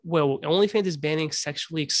well, OnlyFans is banning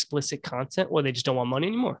sexually explicit content, or they just don't want money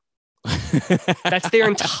anymore. That's their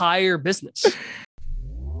entire business.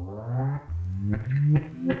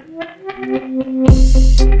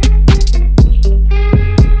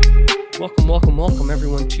 Welcome,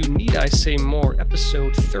 everyone, to Need I Say More,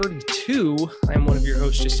 episode 32. I am one of your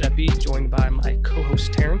hosts, Giuseppe, joined by my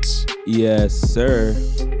co-host, Terrence. Yes, sir.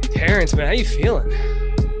 Terrence, man, how you feeling?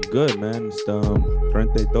 Good, man. It's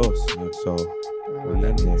 32. So, You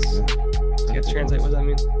have to translate. What does that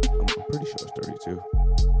mean? I'm pretty sure it's 32.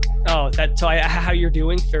 Oh, how you're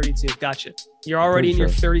doing? 32. Gotcha. You're already in your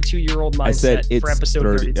 32-year-old mindset for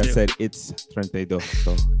episode 32. I said it's 32.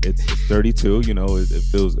 So it's 32. You know, it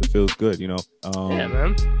feels good. You know. Yeah,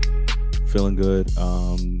 man. Feeling good.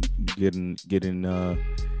 Getting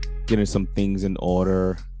some things in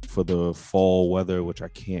order for the fall weather, which I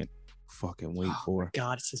can't fucking wait for.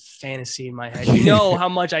 God, it's a fantasy in my head. You know how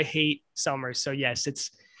much I hate summer. So yes, we're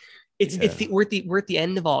at the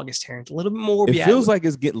end of August, Terrence. A little bit more. It feels like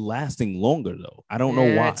it's lasting longer though. I don't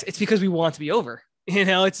know why. It's because we want it to be over. You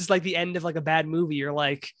know, it's just like the end of like a bad movie. You're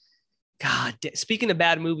like, God. Speaking of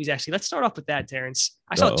bad movies, actually, let's start off with that, Terrence.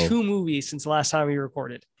 I saw two movies since the last time we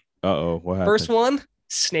recorded. What happened? First one,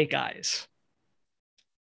 Snake Eyes.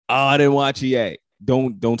 Oh, I didn't watch it yet.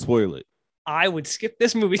 Don't spoil it. I would skip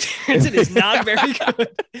this movie, Terrence. It is not very good.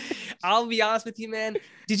 I'll be honest with you, man.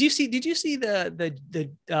 Did you see the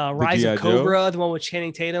Rise of Cobra, the one with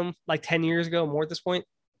Channing Tatum, like 10 years ago, more at this point?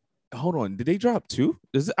 Hold on, did they drop two?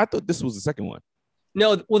 I thought this was the second one.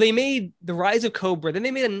 No, well, they made the Rise of Cobra, then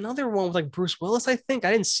they made another one with like Bruce Willis, I think.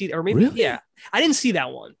 I didn't see that, or maybe really? Yeah, I didn't see that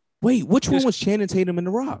one. Wait, which one was Channing Tatum and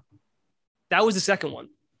The Rock? That was the second one.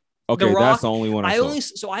 Okay, The Rock, that's the only one I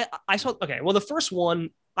saw. I saw. Okay, well, the first one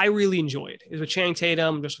I really enjoyed. It was with Channing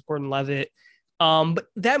Tatum, Joseph Gordon-Levitt. But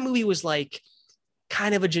that movie was like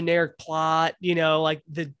kind of a generic plot, you know, like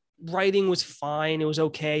the writing was fine. It was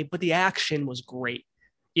okay, but the action was great,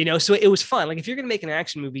 you know, so it was fun. Like if you're going to make an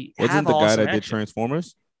action movie, wasn't the guy that did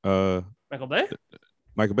Transformers? Michael Bay?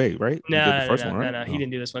 Michael Bay, right? No, he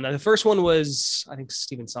didn't do this one. The first one was, I think,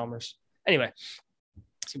 Stephen Sommers. Anyway,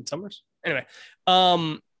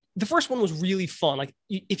 the first one was really fun. Like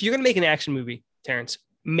if you're going to make an action movie, Terrence,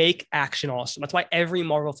 make action awesome. That's why every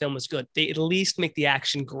Marvel film is good. They at least make the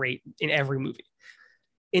action great in every movie.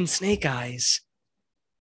 In Snake Eyes,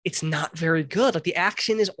 it's not very good. Like the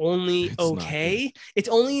action is only okay. It's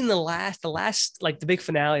only in the last, like the big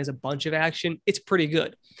finale has a bunch of action. It's pretty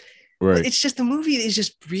good. Right. But it's just the movie is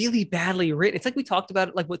just really badly written. It's like we talked about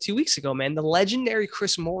it like 2 weeks ago, man. The legendary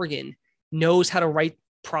Chris Morgan knows how to write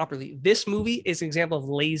properly. This movie is an example of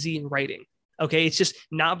lazy writing. Okay, it's just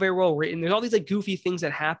not very well written. There's all these like goofy things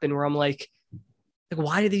that happen where I'm like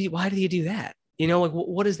why did you do that? You know, like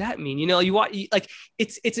what does that mean? You know, like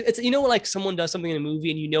it's you know when like someone does something in a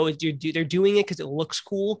movie and you know they're doing it because it looks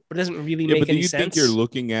cool, but it doesn't really make any sense. Do you think you're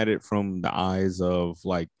looking at it from the eyes of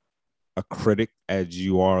like a critic as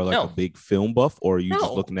you are like a big film buff, or are you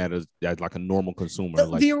just looking at it as like a normal consumer?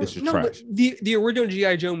 This is trash. The original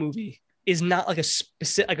G.I. Joe movie is not like a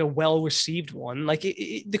specific, like a well-received one. Like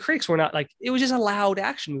the critics were not like, it was just a loud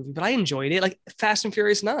action movie, but I enjoyed it. Like Fast and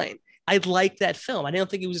Furious 9. I liked that film. I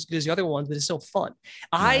didn't think it was as good as the other ones, but it's still fun.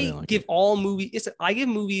 I give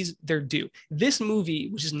movies their due. This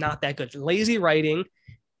movie was just not that good. Lazy writing.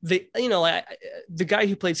 The guy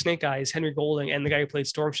who played Snake Eyes, Henry Golding, and the guy who played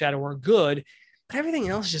Storm Shadow were good, but everything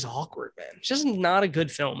else is just awkward, man. It's just not a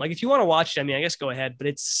good film. Like if you want to watch it, I mean, I guess go ahead, but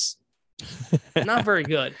it's not very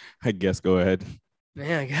good. I guess go ahead.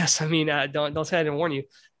 Yeah, I guess. I mean, don't say I didn't warn you.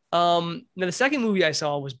 Now the second movie I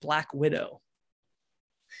saw was Black Widow.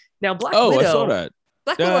 Now Black Widow. I saw that.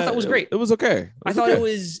 Black Widow I thought was great. It was okay. I thought it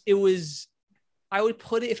was. I would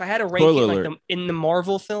put it, if I had a ranking in the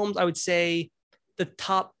Marvel films, I would say the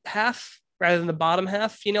top half rather than the bottom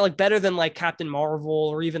half. You know, like better than like Captain Marvel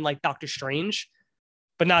or even like Doctor Strange,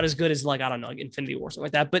 but not as good as like, I don't know, like Infinity War, something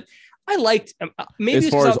like that. But I liked maybe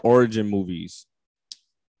as far as origin movies.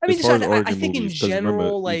 I mean, I think in general,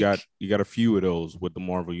 remember, like you got a few of those with the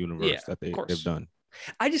Marvel universe that they've done.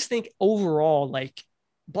 I just think overall, like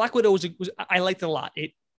Black Widow was I liked it a lot.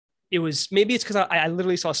 It was, maybe it's because I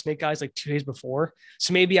literally saw Snake Eyes like 2 days before,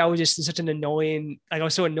 so maybe I was just such an annoying, like I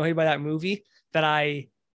was so annoyed by that movie that I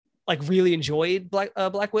like really enjoyed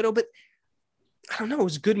Black Widow. But I don't know, it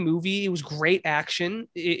was a good movie. It was great action.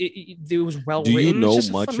 It was well written. Do you know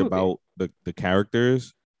much about the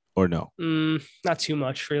characters or no? Not too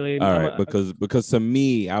much, really. All right, because to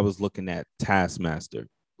me, I was looking at Taskmaster,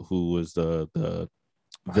 who was the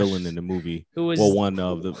villain in the movie. Who was one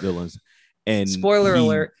of the villains? And spoiler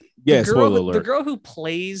alert. Yeah, spoiler alert. The girl who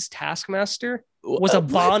plays Taskmaster was a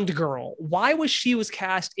Bond girl. Why was she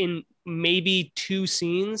cast in maybe 2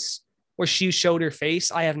 scenes where she showed her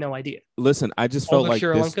face? I have no idea. Listen, I just felt Olga like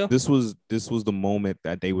Kurylenko? this was the moment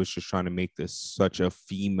that they was just trying to make this such a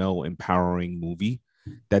female empowering movie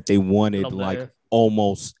that they wanted Love that, like yeah.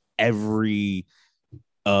 almost every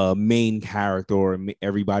main character or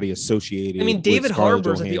everybody associated. I mean, with David Scarlett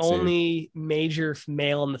Harbour is the Johansson. only major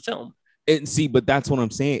male in the film. And see, but that's what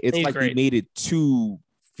I'm saying. It's He's like great. they made it too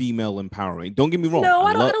female empowering. Don't get me wrong. No,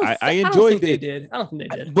 I don't enjoyed think they it. did. I don't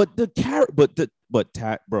think they did. But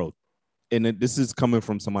bro, and this is coming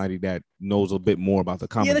from somebody that knows a bit more about the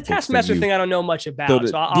comic. Yeah, the books than Taskmaster you. thing I don't know much about. So the,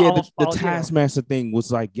 so the I'll Taskmaster thing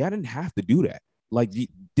was like, y'all didn't have to do that. Like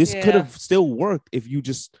this Yeah. could have still worked if you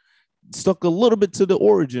just stuck a little bit to the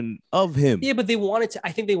origin of him. Yeah, but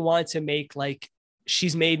I think they wanted to make like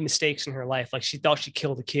she's made mistakes in her life. Like she thought she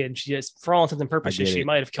killed a kid. She just, for all intents and purposes, she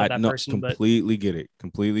might have killed that person. Completely get it.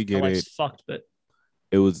 Completely get it. Fucked, but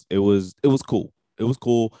it was cool. It was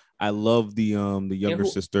cool. I love the younger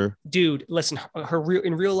sister. Dude, listen,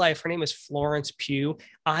 in real life, her name is Florence Pugh.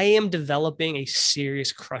 I am developing a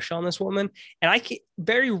serious crush on this woman, and I can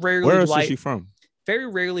very rarely. Where is she from? Very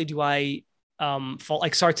rarely do I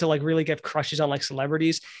start to like really get crushes on like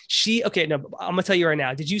celebrities. I'm gonna tell you right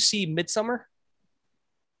now. Did you see Midsummer?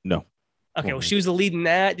 No. Okay, well, she was the lead in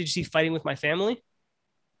that. Did you see Fighting with My Family?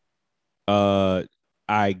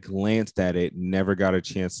 I glanced at it, never got a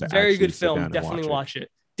chance to. Very good film. Definitely watch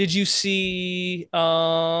it. Did you see what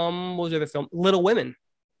was the other film? Little Women?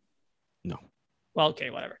 No. Well, okay,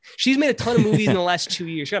 whatever. She's made a ton of movies in the last 2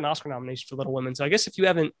 years. She got an Oscar nomination for Little Women. So I guess if you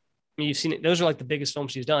haven't, you've seen it. Those are like the biggest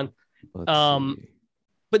films she's done. But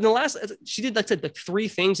in the last, she did like 3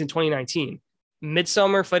 things in 2019: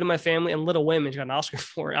 Midsummer, Fighting My Family, and Little Women. She got an Oscar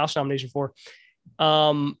nomination for.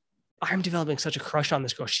 I'm developing such a crush on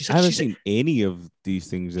this girl. I haven't seen any of these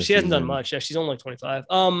things. She hasn't done much. Yeah, she's only like 25.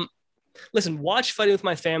 Listen, watch Fighting with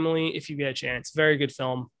My Family if you get a chance. Very good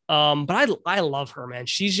film. But I love her, man.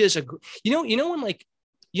 She's just when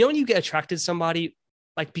you get attracted to somebody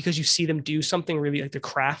like because you see them do something really like the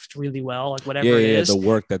craft really well, like whatever it is. The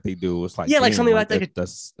work that they do is like like something about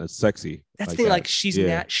that's sexy. That's the thing. Like she's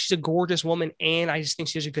a gorgeous woman, and I just think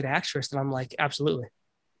she's a good actress. And I'm like, absolutely.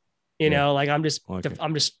 Like I'm just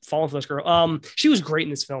falling for this girl. She was great in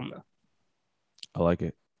this film though. I like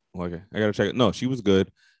it. I gotta check it. No, she was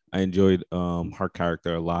good. I enjoyed her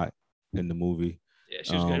character a lot in the movie. Yeah,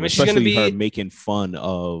 she was good. I mean, especially she's gonna be her making fun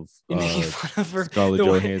of her, Scarlett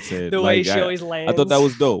Johansson. The way she always lands. I thought that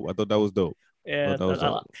was dope. Yeah,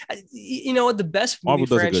 you know what? The best movie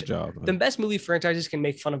Marvel does a good job. The best movie franchises can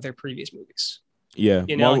make fun of their previous movies. Yeah,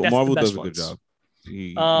 Marvel does a good job.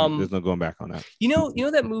 There's no going back on that. You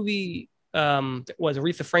know that movie was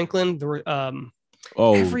Aretha Franklin?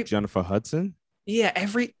 Jennifer Hudson. Yeah,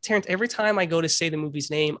 every time I go to say the movie's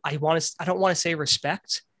name, I don't want to say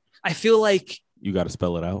Respect. I feel like you got to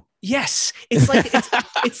spell it out. Yes, it's like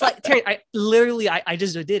Terrence, I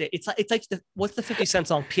just did it. It's like what's the 50 Cent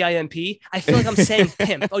song? PIMP. I feel like I'm saying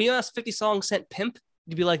pimp. Oh, you know, that's 50 songs sent pimp.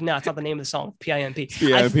 You'd be like, no, it's not the name of the song. PIMP.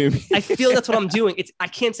 I feel that's what I'm doing. I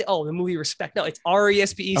can't say, the movie Respect. No, it's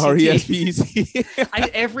RESPECT.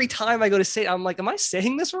 Every time I go to say it, I'm like, am I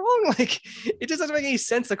saying this wrong? Like, it just doesn't make any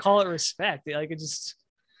sense to call it Respect. Like, it just.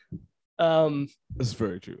 That's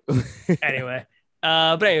very true. Anyway.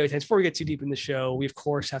 But anyway, before we get too deep in the show, we of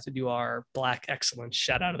course have to do our Black Excellence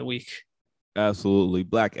shout out of the week. Absolutely.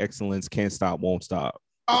 Black Excellence can't stop, won't stop.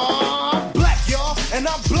 I'm black, y'all, and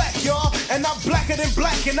I'm black, y'all, and I'm blacker than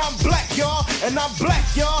black, and I'm black, y'all, and I'm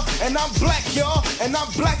black, y'all, and I'm black, y'all, and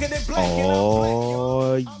I'm blacker than black.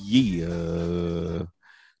 Oh, yeah.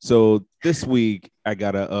 So this week I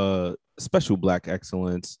got a special Black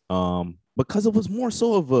Excellence. Because it was more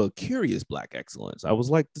so of a curious Black Excellence. I was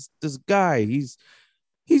like, this guy, he's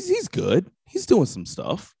good. He's doing some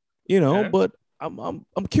stuff, but I'm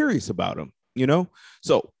curious about him,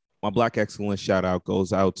 So my Black Excellence shout out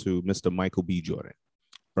goes out to Mr. Michael B. Jordan.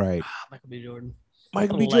 Right. Michael B. Jordan.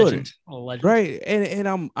 Legend. Right. And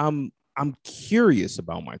I'm curious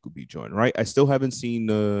about Michael B. Jordan, right? I still haven't seen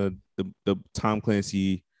the Tom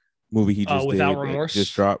Clancy movie he just Without Remorse.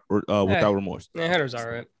 Just dropped Without Remorse. Yeah, header's all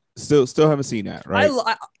right. Still haven't seen that, right?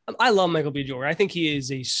 I love Michael B. Jordan. I think he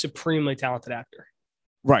is a supremely talented actor.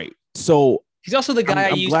 Right. So he's also the guy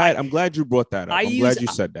I'm glad you brought that up. I'm glad you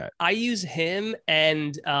said that. I use him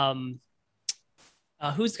and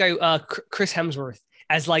who's the guy? Chris Hemsworth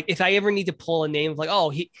as like if I ever need to pull a name of like,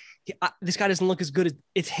 this guy doesn't look as good as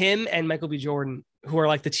it's him and Michael B. Jordan who are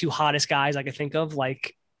like the 2 hottest guys I could think of,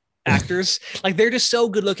 like actors. Like they're just so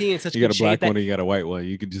good looking and such you got a black one and you got a white one.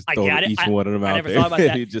 You can just throw each one of them out. I never thought about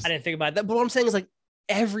that. I didn't think about that. But what I'm saying is like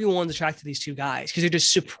everyone's attracted to these two guys because they're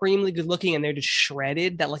just supremely good looking and they're just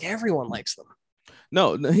shredded that like everyone likes them.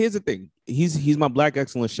 No, here's the thing. He's my Black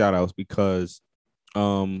Excellence shout outs because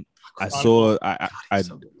I saw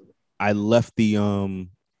I left the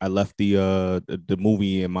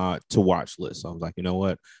movie in my to watch list. So I was like, you know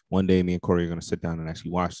what? One day me and Corey are gonna sit down and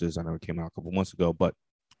actually watch this. I know it came out a couple months ago, but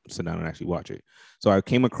sit down and actually watch it. So I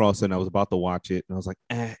came across it and I was about to watch it and I was like,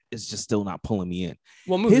 it's just still not pulling me in.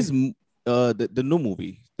 What movie? His the new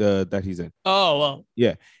movie that he's in. Oh well.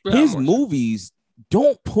 Yeah. His movies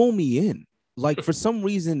don't pull me in. Like for some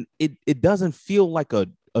reason it doesn't feel like a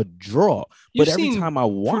draw. But every time I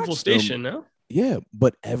watch Fruitvale Station, no? Yeah,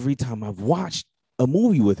 but every time I've watched a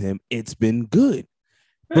movie with him, it's been good.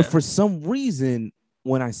 Yeah. But for some reason,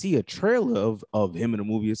 when I see a trailer of him in a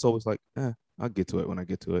movie, it's always like, I'll get to it when I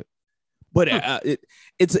get to it. But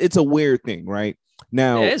it's a weird thing, right?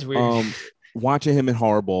 Now, it is weird. Watching him in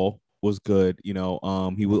Hardball was good. You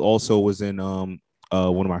know, he was in one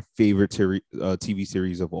of my favorite TV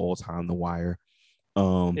series of all time, The Wire.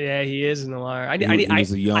 Yeah, he is in The Wire. I've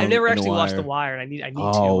never actually watched The Wire. I need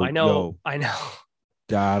to. I know.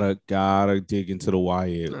 Gotta dig into The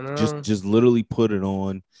Wire. Just literally put it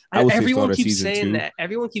on. Everyone keeps saying that.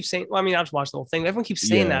 Everyone keeps saying. Well, I mean, I've just watched the whole thing. Everyone keeps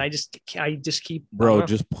saying that. I just keep. Bro,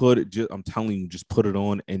 just put it. I'm telling you, just put it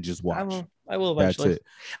on and just watch. I will eventually. That's it.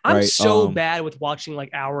 I'm so bad with watching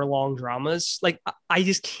like hour-long dramas. Like I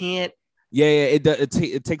just can't. Yeah.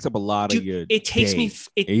 It takes up a lot of your. It takes day.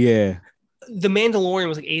 me. The Mandalorian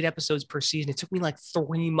was like 8 episodes per season. It took me like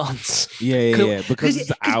 3 months. Yeah, because it's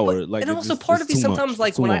an hour. Like, and also part of me sometimes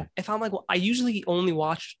like when if I'm like, well, I usually only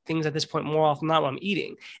watch things at this point more often not when I'm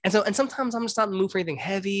eating, and sometimes I'm just not in the mood for anything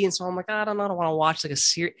heavy, and so I'm like, I don't want to watch like a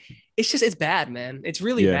series. It's bad, man. It's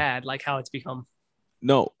really bad, like how it's become.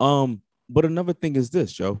 No, but another thing is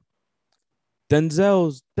this, Joe.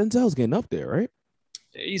 Denzel's getting up there, right?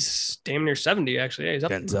 He's damn near 70, actually. Yeah, he's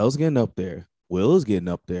up. Denzel's getting up there. Will is getting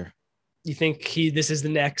up there. You think this is the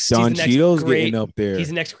next Don Cheadle's getting up there? He's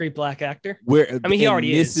the next great black actor. He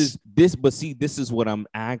already is. This is what I'm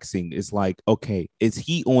asking. It's like, okay, is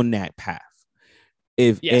he on that path?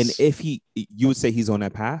 If you would say he's on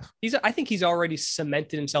that path. I think he's already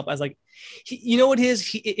cemented himself as like, you know what it is?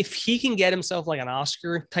 If he can get himself like an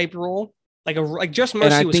Oscar type role, like Just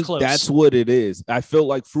Mercy, and I think close. That's what it is. I feel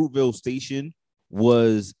like Fruitvale Station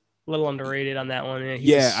was a little underrated on that one.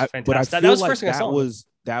 But I feel like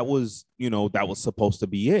that was supposed to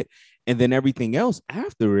be it, and then everything else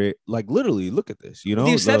after it, like literally, look at this,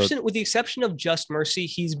 with the exception of Just Mercy,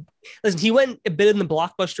 he went a bit in the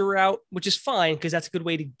blockbuster route, which is fine because that's a good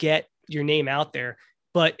way to get your name out there.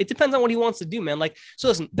 But it depends on what he wants to do, man. Like, so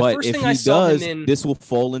listen, first thing I saw him in, this will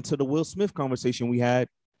fall into the Will Smith conversation we had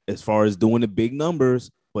as far as doing the big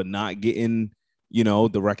numbers, but not getting,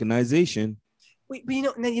 the recognition. But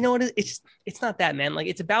you know what? It's not that, man. Like,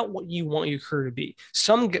 it's about what you want your career to be.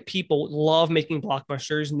 Some people love making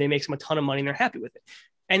blockbusters and they make them a ton of money and they're happy with it.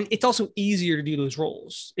 And it's also easier to do those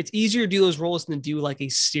roles. It's easier to do those roles than to do like a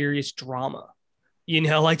serious drama.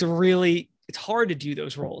 It's hard to do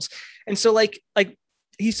those roles. And so like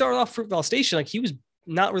he started off Fruitvale Station, like he was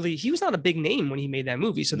not a big name when he made that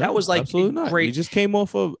movie. So that was like absolutely not. Great. He just came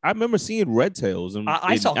off of. I remember seeing Red Tails, and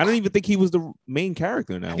I don't even think he was the main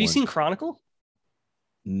character in that. Have you seen Chronicle?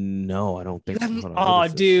 No, I don't think so. Oh,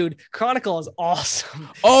 dude, Chronicle is awesome.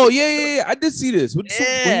 Oh yeah. I did see this. When he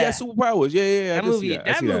had superpowers. Yeah. That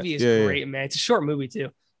movie is great, man. It's a short movie too.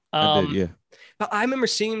 But I remember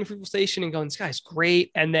seeing him in Fruitvale Station and going, "This guy's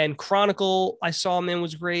great." And then Chronicle, I saw him in,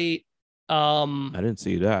 was great. I didn't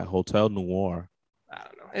see that. Hotel Noir. I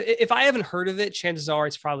don't know. If I haven't heard of it, chances are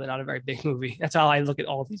it's probably not a very big movie. That's how I look at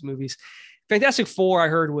all of these movies. Fantastic Four, I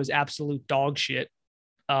heard, was absolute dog shit.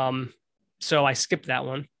 So I skipped that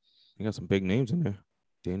one. You got some big names in there.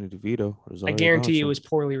 Danny DeVito. I guarantee it was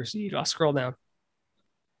poorly received. I'll scroll down.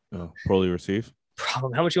 Oh, poorly received?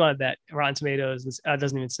 Problem. How much you wanted that? Rotten Tomatoes.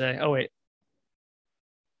 Doesn't even say. Oh, wait.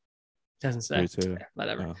 Doesn't say.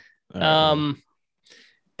 Whatever. Right.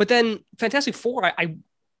 But then Fantastic Four,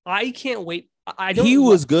 I can't wait. He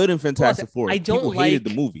was good in Fantastic Four. People hated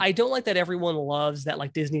the movie. I don't like that everyone loves that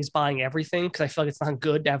like Disney's buying everything because I feel like it's not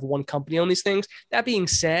good to have one company own these things. That being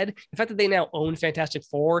said, the fact that they now own Fantastic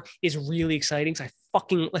Four is really exciting because I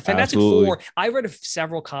fucking like Fantastic Four. I read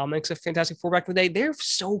several comics of Fantastic Four back in the day. They're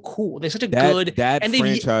so cool. They're such a good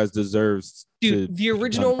franchise deserves. Dude, the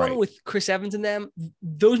original one with Chris Evans in them,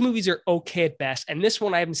 those movies are okay at best. And this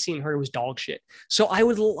one I haven't seen, heard, was dog shit. So I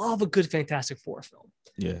would love a good Fantastic Four film.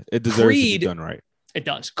 Yeah, it deserves to be done right. It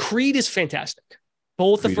does. Creed is fantastic.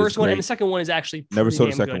 Both the first one and the second one is actually never saw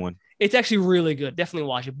the second good. one. It's actually really good. Definitely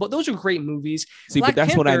watch it. But those are great movies. See, Black but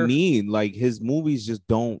that's what I Panther- mean. Like his movies just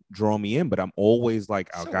don't draw me in, but I'm always like,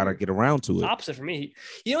 I So gotta weird. get around to it. Opposite for me.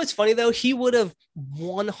 You know what's funny though? He would have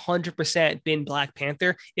 100% been Black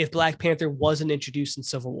Panther if Black Panther wasn't introduced in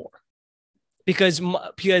Civil War. Because who's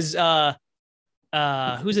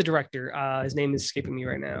the director? His name is escaping me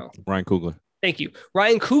right now. Ryan Coogler. Thank you.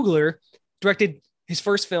 Ryan Coogler directed his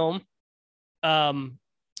first film,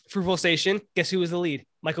 Fruitvale Station. Guess who was the lead?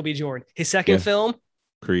 Michael B. Jordan. His second Yeah. film,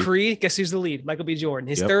 Creed. Creed. Guess who's the lead? Michael B. Jordan.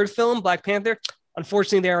 His Yep. third film, Black Panther.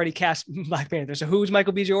 Unfortunately, they already cast Black Panther. So who's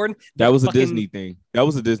Michael B. Jordan? That was a Fucking- Disney thing. That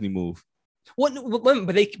was a Disney move. What?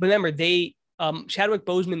 But they remember they Chadwick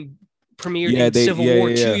Boseman premiered Yeah, in they- Civil yeah, War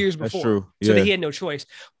yeah, 2 yeah. years That's before, true. so Yeah. he had no choice.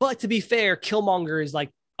 But to be fair, Killmonger is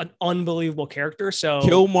like an unbelievable character. So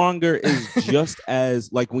Killmonger is just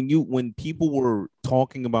as like when people were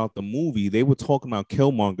talking about the movie, they were talking about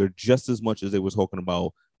Killmonger just as much as they were talking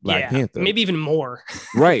about Black Panther. maybe even more.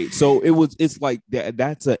 Right. So it's like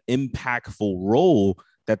that's an impactful role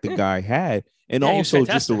that the Yeah. guy had. And Yeah, he was also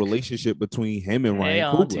just the fantastic. relationship between him and Hey,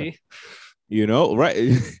 Ryan Coogler. auntie. You know, right?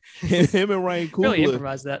 Him and Ryan Really Coogler,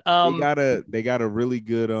 improvised that. they got a really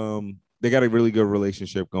good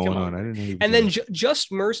relationship going on. I didn't know he was And in then it.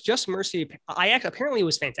 Just Mercy, apparently it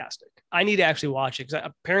was fantastic. I need to actually watch it because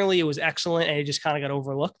apparently it was excellent and it just kind of got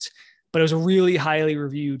overlooked. But it was a really highly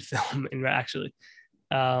reviewed film, actually.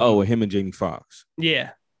 with him and Jamie Foxx.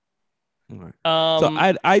 yeah. All right.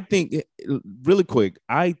 So I think really quick,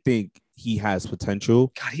 I think he has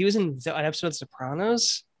potential. God, he was in an episode of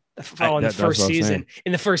Sopranos. In That's the what first I'm season. saying.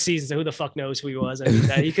 In the first season, so who the fuck knows who he was? I mean,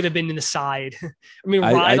 he could have been in the side. I mean,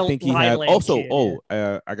 I think he had Rhinelander also.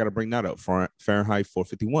 kid, I got to bring that up. Fahrenheit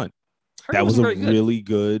 451. Heard That it was a wasn't very good. really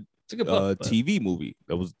good It's a good book. but- TV movie.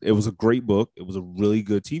 It was a great book. It was a really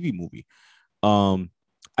good TV movie.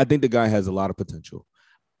 I think the guy has a lot of potential.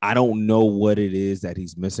 I don't know what it is that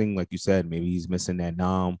he's missing. Like you said, maybe he's missing that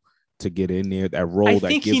nom to get in there. That role I that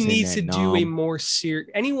think gives he him needs that to do a nom. more serious.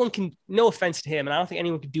 Anyone can, no offense to him, and I don't think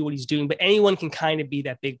anyone can do what he's doing, but anyone can kind of be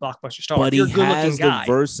that big blockbuster star. But If he you're a good-looking has the guy.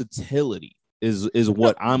 versatility. Is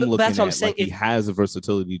what I'm but looking that's what I'm at. saying. Like he has the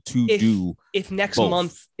versatility to do. If next both.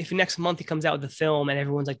 month he comes out with a film and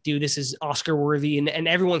everyone's like, dude, this is Oscar worthy, and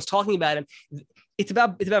everyone's talking about him. It's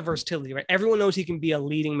about versatility, right? Everyone knows he can be a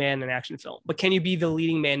leading man in an action film, but can you be the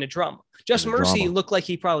leading man in a drama? Just In a Mercy drama. looked like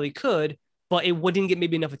he probably could, but it wouldn't get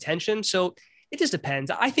maybe enough attention. So it just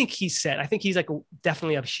depends. I think he's set. I think he's like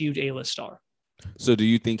definitely a huge A-list star. So do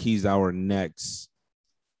you think he's our next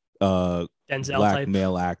Denzel black type.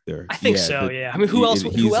 male actor? I think so. Yeah. I mean, who else?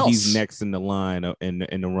 He's next in the line in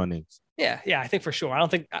the runnings. Yeah. I think for sure.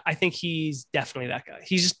 I think he's definitely that guy.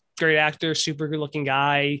 He's just a great actor, super good looking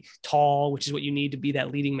guy, tall, which is what you need to be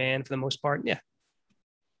that leading man for the most part. Yeah.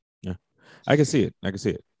 I can see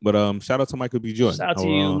it. But shout out to Michael B. Jordan. Shout out to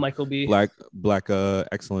you, Michael B. Black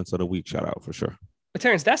excellence of the week. Shout out for sure. But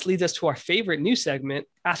Terrence, that leads us to our favorite news segment,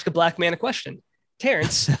 Ask a Black Man a Question.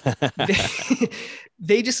 Terrence,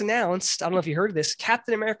 they just announced, I don't know if you heard of this,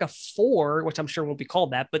 Captain America 4, which I'm sure won't be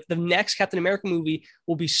called that, but the next Captain America movie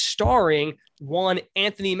will be starring one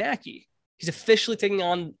Anthony Mackie. He's officially taking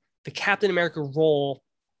on the Captain America role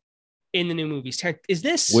in the new movies. Terrence, is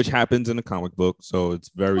this Which happens in the comic book, so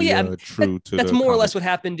it's very Well, yeah, true to that's the more or comic. less what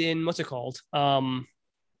happened in what's it called?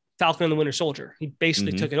 Falcon and the Winter Soldier. He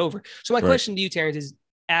basically Mhm. took it over. So my Right. question to you, Terrence, is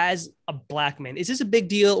as a black man, is this a big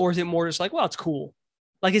deal or is it more just like, well, it's cool?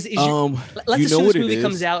 Like, let's you assume know this what it movie is?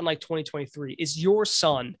 comes out in like 2023. Is your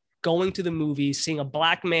son going to the movies, seeing a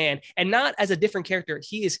black man and not as a different character?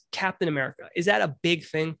 He is Captain America. Is that a big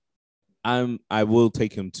thing? I will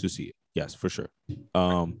take him to see it. Yes, for sure.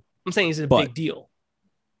 I'm saying is it a But- big deal?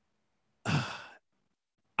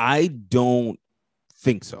 I don't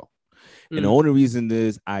think so. And the Mm. only reason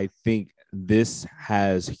is I think this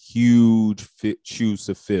has huge shoes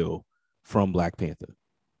to fill from Black Panther.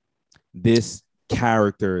 This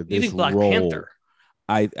character, You this think Black role, Panther?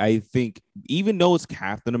 I think even though it's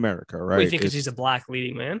Captain America, right? What do you think? Because It's- he's a black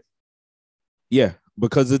leading man? yeah,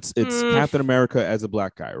 because it's Mm. Captain America as a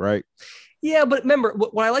black guy, right? Yeah, but remember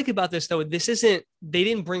what I like about this though. This isn't. They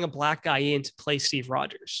didn't bring a black guy in to play Steve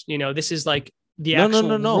Rogers. You know, this is like the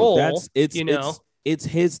actual No. role. That's you know, it's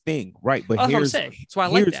his thing, right? But that's what I'm here's saying. So I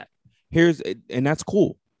like here's- that. here's and that's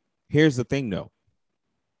cool. Here's the thing though.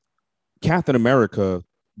 Captain America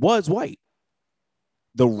was white.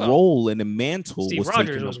 The Well, role and the mantle Steve was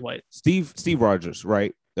Rogers taken was up- white. Steve Rogers,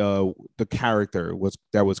 right? The character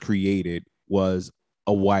that was created was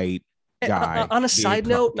a white And guy. on a being side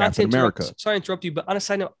note, not to Captain interrupt, America. sorry to interrupt you, but on a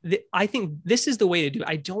side note, I think this is the way to do it.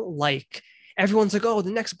 I don't like, everyone's like, oh,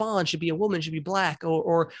 the next Bond should be a woman, should be black,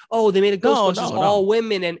 or oh, they made a Ghostbusters No. all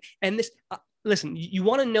women, and this. Listen, you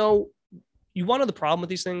want to know the problem with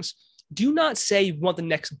these things. Do not say you want the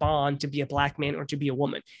next Bond to be a black man or to be a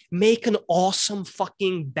woman. Make an awesome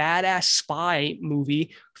fucking badass spy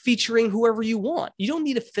movie featuring whoever you want. You don't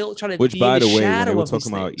need to try to Which, be by in the the way, when shadow they were of these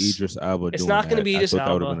talking about things. Idris Elba, It's doing not going to be I Idris thought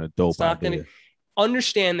that would have Elba. been a dope It's not idea. going to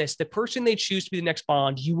understand this. The person they choose to be the next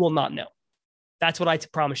Bond, you will not know. That's what I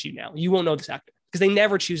promise you now. You won't know this actor because they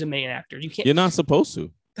never choose a main actor. You can't. You're not supposed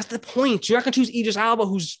to. That's the point. You're not going to choose Idris Elba,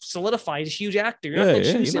 who's solidified. He's a huge actor. You're not going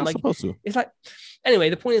to choose you're him. not Like, supposed to. it's like, anyway,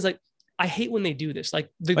 the point is, like, I hate when they do this. Like,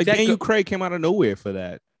 Daniel Craig came out of nowhere for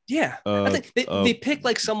that. yeah. I think they pick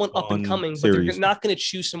like someone up and coming, but they're not going to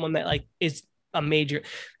choose someone that like is a major.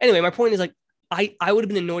 Anyway, my point is, like, I would have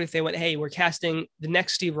been annoyed if they went, hey, we're casting the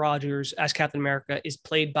next Steve Rogers as Captain America is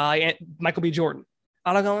played by Michael B. Jordan.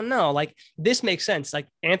 I'm going, no, like, this makes sense. Like,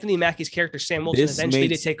 Anthony Mackie's character, Sam Wilson, eventually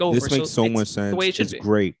they take over. This makes so much sense. The way it should it's be.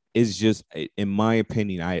 Great. It's just, in my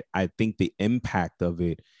opinion, I think the impact of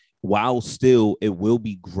it, while still it will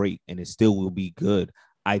be great and it still will be good,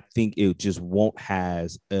 I think it just won't have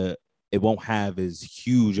as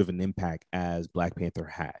huge of an impact as Black Panther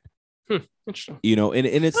had. Interesting. You know, and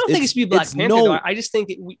it's, I don't think it's to be Black Panther. No, though. I just think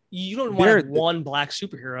you don't want one black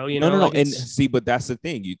superhero. You know, no. Like, and see, but that's the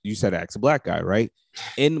thing. You said ask a black guy, right?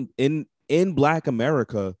 In Black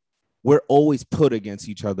America, we're always put against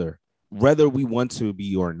each other, whether we want to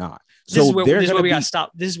be or not. This is where we got to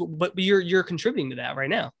stop. But you're contributing to that right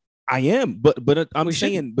now. I am, but I'm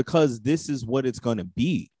saying because this is what it's gonna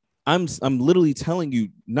be. I'm literally telling you.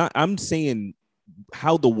 I'm saying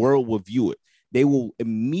how the world will view it. They will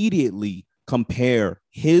immediately compare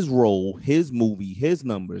his role, his movie, his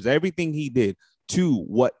numbers, everything he did to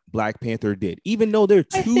what Black Panther did, even though they're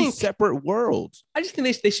two separate worlds. I just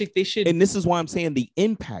think they should. And this is why I'm saying the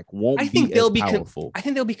impact won't be as powerful. I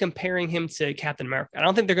think they'll be comparing him to Captain America. I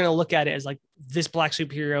don't think they're going to look at it as like this black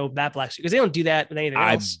superhero, that black superhero, because they don't do that with anything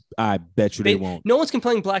else. I bet you they won't. No one's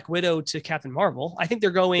comparing Black Widow to Captain Marvel. I think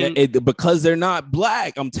they're going because they're not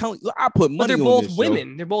black. I'm telling you, I put money. But they're both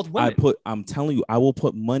women. They're both women. I'm telling you, I will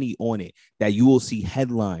put money on it that you will see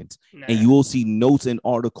headlines and you will see notes and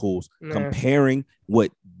articles comparing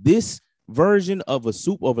what this version of a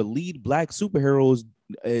lead black superhero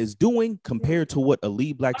is doing compared to what a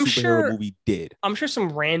lead black superhero movie did. I'm sure some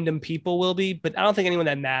random people will be, but I don't think anyone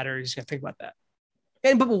that matters is gonna think about that.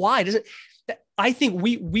 But why doesn't? I think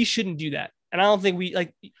we shouldn't do that, and I don't think we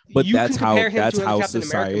like. But you that's can compare him how to a Captain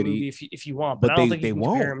society. America movie if you want, but I don't think they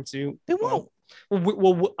won't. Compare him to. They won't.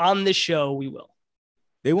 Well, on this show, we will.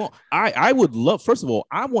 They won't. I would love. First of all,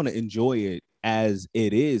 I want to enjoy it as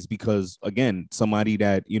it is because, again, somebody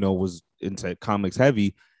that was into comics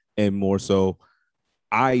heavy and more so,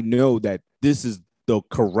 I know that this is the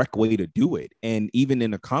correct way to do it. And even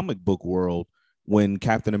in the comic book world, when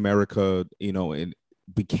Captain America, it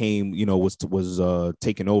became, was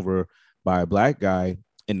taken over by a black guy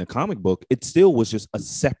in the comic book, it still was just a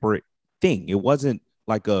separate thing. It wasn't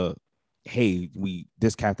like hey,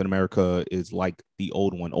 this Captain America is like the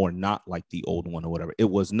old one or not like the old one or whatever. It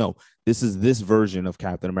was, no, this is this version of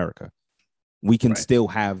Captain America. We can still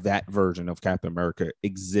have that version of Captain America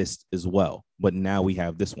exist as well. But now we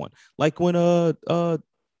have this one. Like when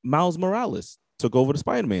Miles Morales took over the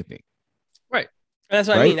Spider-Man thing. Right. And that's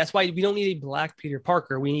what I mean. That's why we don't need a black Peter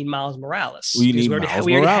Parker. We need Miles Morales. We already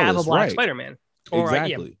have a black Spider-Man. Or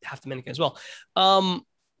exactly. Half Dominican as well.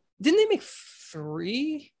 Didn't they make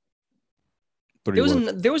three? There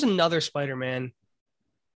was another Spider-Man.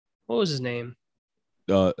 What was his name?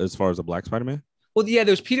 As far as the black Spider-Man? Well, yeah,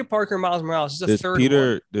 there's Peter Parker, Miles Morales. There's a third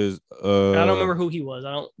one. There's I don't remember who he was.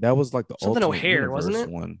 That was like the something O'Hare, wasn't it?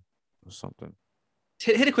 One or something.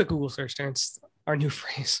 Hit a quick Google search, Terrence. Our new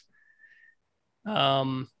phrase.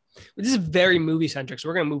 This is very movie centric, so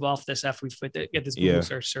we're gonna move off this after we get this Google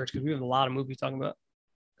search because we have a lot of movies talking about.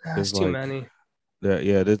 There's too many.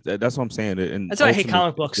 That's what I'm saying. And that's why I hate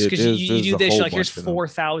comic books because you do this. You're like, here's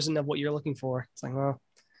 4,000 of what you're looking for. It's like, well,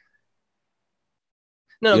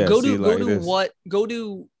 no.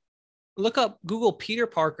 Look up Google Peter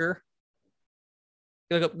Parker.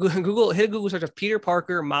 Look up Google. Hit a Google search of Peter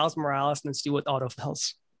Parker, Miles Morales, and then see what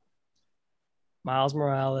autofills. Miles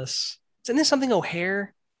Morales. Isn't this something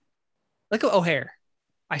O'Hare? Look at O'Hare.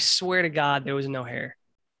 I swear to God, there was no O'Hare.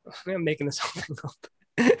 I'm making this whole thing up.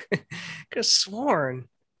 Could have sworn.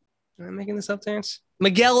 Am I making this up, Terrence?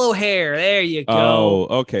 Miguel O'Hare. There you go. Oh,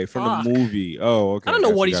 okay. From the movie. Oh, okay. I don't know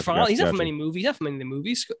what he's from. He's not from any movies. He's not from any of the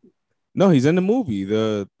movies. No, he's in the movie.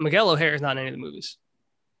 Miguel O'Hare is not in any of the movies.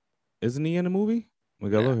 Isn't he in the movie?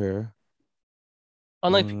 Miguel O'Hare.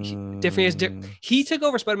 Unlike different, he took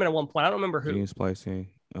over Spider-Man at one point. I don't remember who. Gene splicing.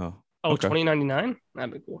 Oh, Oh, okay. 2099?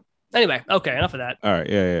 That'd be cool. Anyway, okay, enough of that. All right.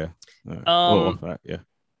 Yeah. All right. Yeah.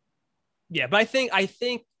 Yeah, but I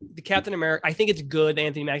think the Captain America, I think it's good that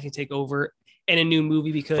Anthony Mackie can take over in a new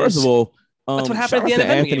movie because first of all, that's what happened at the end of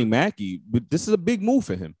Anthony Mackie, but this is a big move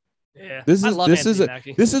for him. Yeah, this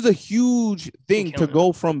is a huge thing to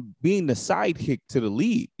go from being the sidekick to the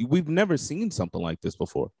lead. We've never seen something like this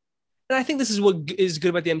before. And I think this is what is good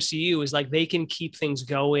about the MCU is like they can keep things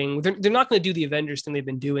going. They're not going to do the Avengers thing they've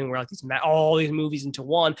been doing where like all these movies into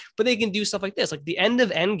one, but they can do stuff like this. Like the end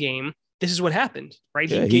of Endgame, this is what happened, right?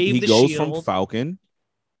 Yeah, he goes from Falcon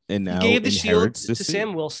and now he gave the shield to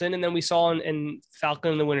Sam Wilson, and then we saw in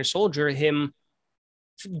Falcon and the Winter Soldier him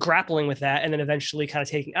grappling with that, and then eventually kind of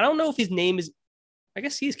taking. I don't know if his name is. I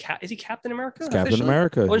guess is he Captain America? It's Captain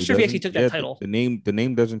America. I wasn't sure if he actually took that title. The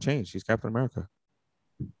name doesn't change. He's Captain America.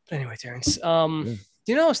 Anyway, Terrence, you know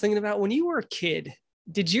what I was thinking about when you were a kid?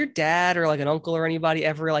 Did your dad or like an uncle or anybody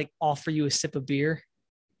ever like offer you a sip of beer,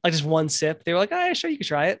 like just one sip? They were like, "Oh, sure, you could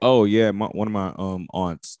try it." Oh yeah, one of my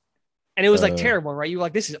aunts. And it was like terrible, right? You were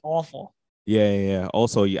like, "This is awful." Yeah.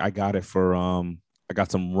 Also, I got it for I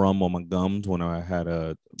got some rum on my gums when I had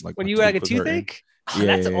when you had like a toothache. Oh,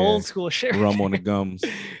 that's old school shit. Rum on the gums.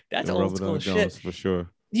 That's old school shit for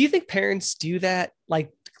sure. Do you think parents do that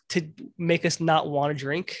like to make us not want to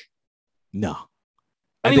drink? No.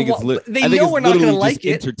 I think they know we're not going to like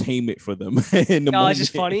it. Entertainment for them. It's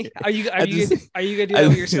just funny. Are you going to do that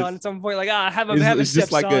with your son at some point? Like, have a sip,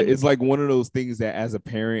 son. It's like one of those things that as a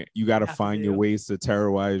parent, you got to find your ways to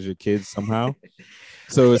terrorize your kids somehow.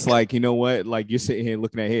 So it's like, you know what? Like you're sitting here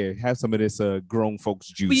looking at here, have some of this grown folks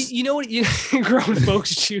juice. But you know what? Grown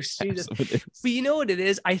folks juice. But you know what it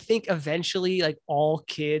is? I think eventually, like all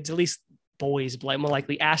kids, at least boys, more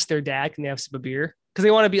likely ask their dad, "Can they have a sip of beer?" Because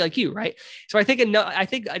they want to be like you, right? So I think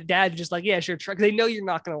a dad just like, "Yeah, sure, try." Because they know you're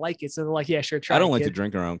not going to like it, so they're like, "Yeah, sure, try." I don't like to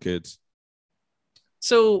drink around kids.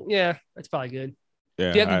 So yeah, that's probably good.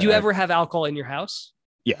 Yeah. Do you ever have alcohol in your house?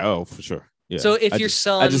 Yeah. Oh, for sure. Yeah. So if your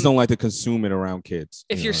son, I just don't like to consume it around kids.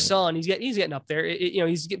 If your son, he's getting up there.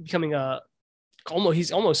 He's becoming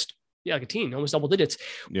almost like a teen, almost double digits.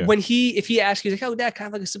 Yeah. If he asks you like, "Oh, Dad, kind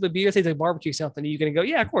of like a sip of beer, things like barbecue something," are you gonna go,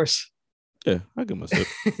 "Yeah, of course." Yeah, I give him a sip.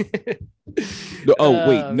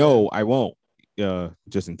 Wait, no, I won't.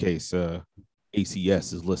 Just in case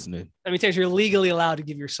ACS is listening. Let me tell you, you're legally allowed to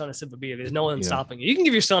give your son a sip of beer. There's no one stopping you. You can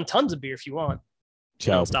give your son tons of beer if you want.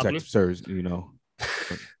 Child protective service,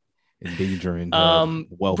 endangering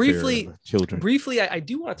welfare of children. Briefly, I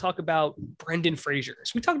do want to talk about Brendan Fraser.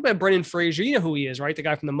 So we talked about Brendan Fraser. You know who he is, right? The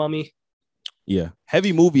guy from The Mummy. Yeah,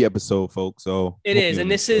 heavy movie episode, folks. So it is, and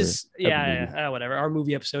this is whatever our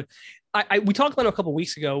movie episode. We talked about it a couple of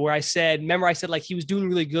weeks ago where I said like he was doing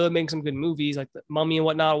really good, making some good movies like The Mummy and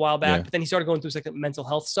whatnot a while back, but then he started going through like mental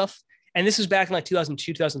health stuff. And this was back in like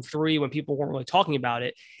 2002, 2003 when people weren't really talking about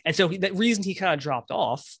it. And so the reason he kind of dropped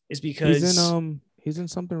off is because he's in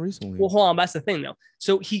something recently. Well, hold on. That's the thing though.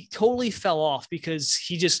 So he totally fell off because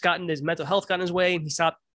he just his mental health got in his way and he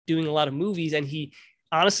stopped doing a lot of movies. And he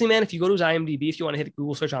honestly, man, if you go to his IMDb, if you want to hit a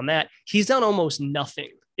Google search on that, he's done almost nothing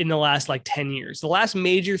in the last like 10 years. The last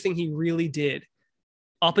major thing he really did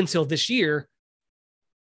up until this year,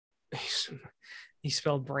 he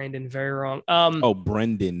spelled Brandon very wrong.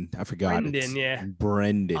 Brendan. I forgot. Brendan, yeah.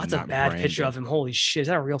 Brendan. Oh, that's a bad Brandon. Picture of him. Holy shit. Is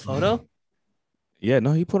that a real photo? Yeah,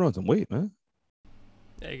 no, he put on some weight, man.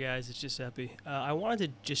 Hey guys, it's Giuseppe. I wanted to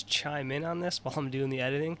just chime in on this while I'm doing the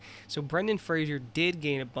editing. So Brendan Fraser did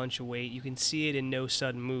gain a bunch of weight. You can see it in No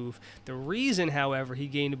Sudden Move. The reason, however, he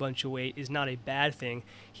gained a bunch of weight is not a bad thing.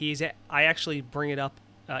 I actually bring it up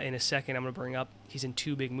in a second. I'm going to bring up he's in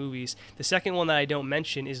 2 big movies. The second one that I don't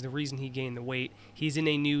mention is the reason he gained the weight. He's in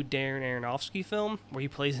a new Darren Aronofsky film where he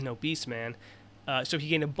plays an obese man. So he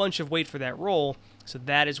gained a bunch of weight for that role. So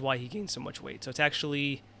that is why he gained so much weight. So that's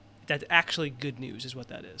actually good news is what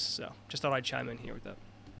that is. So just thought I'd chime in here with that.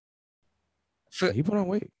 He put on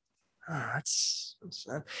weight. That's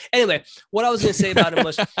anyway, what I was going to say about him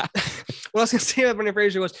was Brendan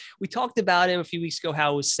Fraser was we talked about him a few weeks ago,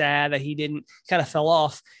 how it was sad that he didn't kind of fell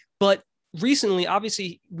off. But recently,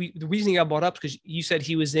 obviously, the reason he got brought up is because you said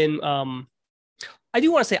he was in I do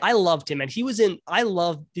want to say I loved him, and he was in.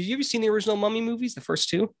 Did you ever seen the original Mummy movies, the first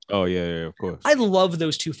 2? Oh yeah, of course. I love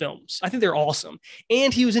those 2 films. I think they're awesome.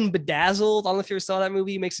 And he was in Bedazzled. I don't know if you ever saw that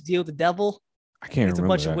movie. He makes a deal with the devil. I can't remember. It's a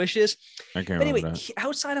bunch of wishes. I can't remember. Anyway,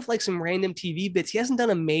 outside of like some random TV bits, he hasn't done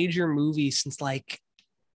a major movie since like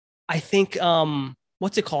I think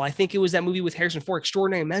what's it called? I think it was that movie with Harrison Ford,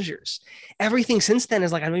 Extraordinary Measures. Everything since then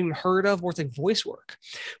is like I haven't even heard of, or it's like voice work.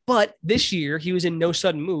 But this year he was in No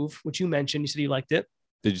Sudden Move, which you mentioned. You said you liked it.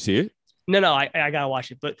 Did you see it? No, I gotta watch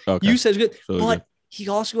it. But Okay. you said it's good. So But good. he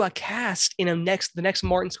also got cast in the next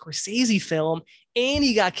Martin Scorsese film, and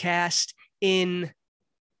he got cast in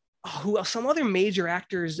who else? Some other major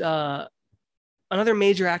actors. Another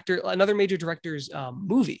major director's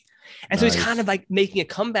movie. And so he's Nice. kind of like making a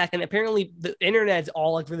comeback. And apparently the internet's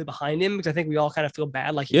all like really behind him because I think we all kind of feel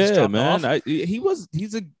bad. Like he just Yeah, dropped man. off.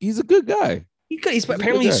 He's a good guy. He's a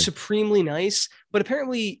apparently good guy. supremely nice, but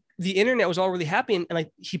apparently the internet was all really happy. And like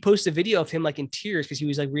he posted a video of him like in tears because he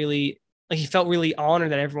was like really, like he felt really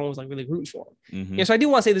honored that everyone was like really rooting for him. Mhm. Yeah. So I do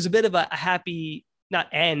want to say there's a bit of a happy, not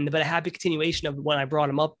end, but a happy continuation of when I brought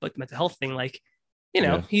him up, like the mental health thing. Like, you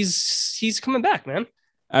know, Yeah. he's coming back, man.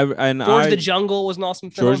 George the Jungle was an awesome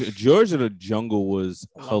film. George of the Jungle was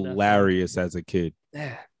I love that hilarious as a kid.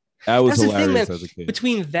 Yeah. That was That's the thing, hilarious man. as a kid.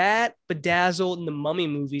 Between that, Bedazzled, and the Mummy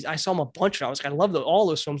movies, I saw them a bunch when I was. I love all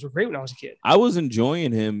those films were great when I was a kid. I was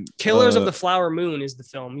enjoying him. Killers of the Flower Moon is the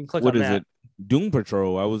film. You can click What on is that. it? Doom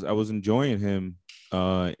Patrol. I was enjoying him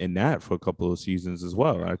in that for a couple of seasons as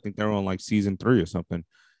well. I think they're on like season 3 or something.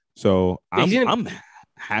 So Yeah, he's I'm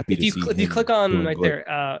happy to see If you him click on doing right good.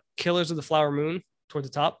 there, Killers of the Flower Moon towards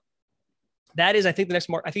the top. That is, I think, the next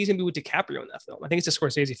mark. I think he's gonna be with DiCaprio in that film. I think it's a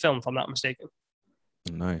Scorsese film, if I'm not mistaken.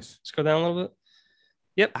 Nice. Let's go down a little bit.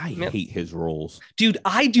 Yep. I Yep. hate his roles. Dude,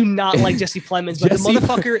 I do not like Jesse Plemons, but Jesse- the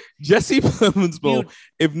motherfucker, Jesse Plemons, bro. Dude.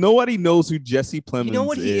 If nobody knows who Jesse Plemons you know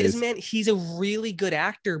what he is, is, man? He's a really good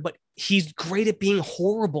actor, but he's great at being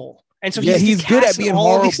horrible. And so yeah, he's good at cast in being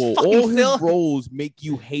all these horrible. fucking All his films. roles make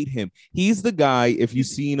you hate him. He's the guy. If you've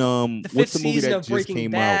seen The fifth what's the movie season that of just Breaking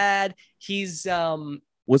came out? Bad. He's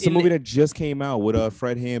What's the in movie the- that just came out with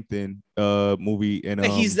Fred Hampton movie and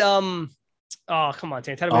he's oh come on,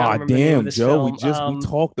 Tan. Tell me how to oh remember the name of damn, this Joe, film. we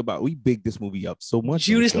talked about, we bigged this movie up so much.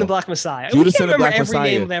 Judas on and the show. Black Messiah. Judas we can't and the remember Black every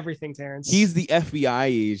Messiah. name of everything, Terrence. He's the FBI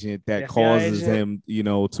agent that FBI causes agent.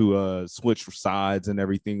 him, to switch sides and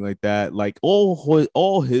everything like that. Like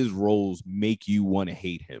all his roles make you want to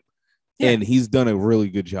hate him. Yeah. And he's done a really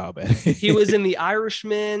good job at it. He was in The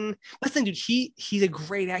Irishman. That's the thing, dude. He's a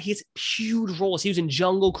great actor. He has huge roles. He was in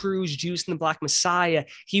Jungle Cruise, Judas and the Black Messiah.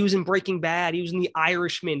 He was in Breaking Bad. He was in The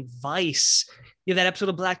Irishman, Vice. You have that episode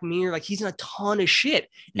of Black Mirror. Like he's in a ton of shit.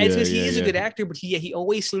 And it's because he is a good actor, but he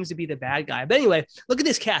always seems to be the bad guy. But anyway, look at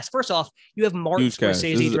this cast. First off, you have Martin Huge cast.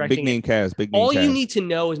 This Scorsese is a directing big name it. cast. Big name All cast. you need to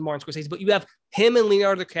know is Martin Scorsese, but you have him and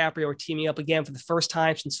Leonardo DiCaprio are teaming up again for the first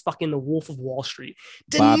time since fucking The Wolf of Wall Street.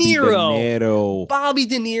 Bobby De Niro. Bobby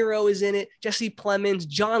De Niro is in it. Jesse Plemons,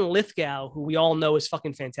 John Lithgow, who we all know is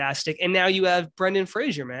fucking fantastic, and now you have Brendan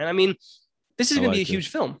Fraser. Man, I mean, this is going to be a huge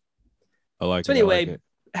film. I like So it. anyway,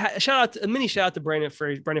 I like it. a mini shout out to Brendan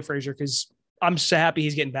Fraser because I'm so happy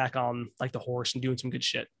he's getting back on like the horse and doing some good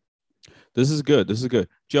shit. This is good.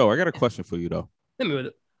 Joe, I got a question for you though. Hit me with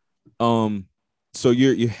it. So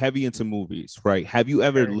you're heavy into movies, right? Have you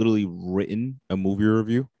ever Very. literally written a movie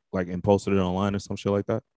review, like, and posted it online or some shit like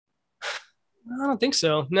that? I don't think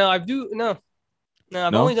so. No, I've No?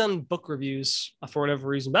 only done book reviews for whatever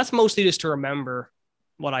reason. That's mostly just to remember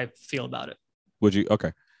what I feel about it. Would you?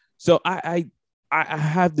 Okay. So I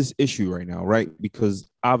have this issue right now, right?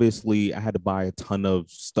 Because obviously I had to buy a ton of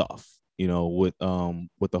stuff, with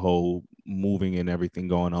the whole moving and everything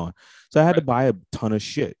going on. So I had to buy a ton of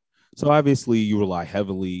shit. So obviously you rely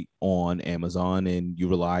heavily on Amazon and you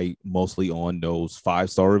rely mostly on those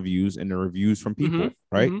 5-star reviews and the reviews from people,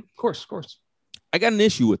 right? Mhm. Of course. I got an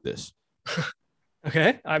issue with this.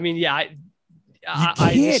 Okay. I mean, yeah,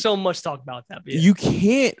 I can't- so much talk about that. But yeah. You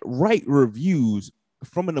can't write reviews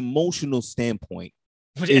from an emotional standpoint.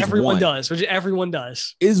 Which is everyone one.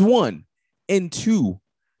 does. Is one. And two,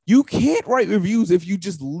 you can't write reviews if you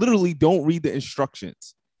just literally don't read the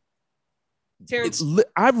instructions. Terrence,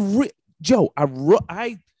 I've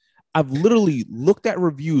literally looked at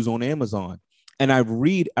reviews on Amazon and I've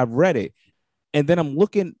read it, and then I'm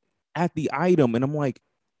looking at the item and I'm like,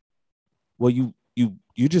 well, you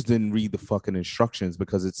just didn't read the fucking instructions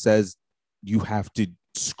because it says you have to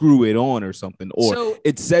screw it on or something, or so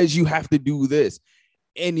it says you have to do this,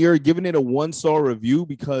 and you're giving it a 1-star review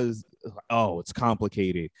because it's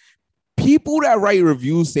complicated. People that write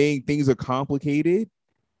reviews saying things are complicated,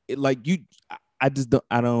 I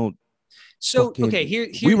don't. So fucking- okay,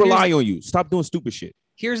 we rely on you. Stop doing stupid shit.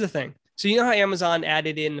 Here's the thing. So you know how Amazon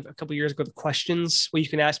added in a couple years ago the questions where you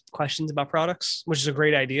can ask questions about products, which is a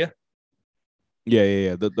great idea.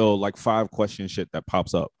 Yeah. The like 5 question shit that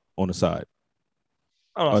pops up on the side.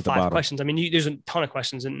 I don't know, At the 5 bottom. questions. I mean, there's a ton of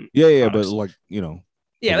questions, and Yeah, products. but like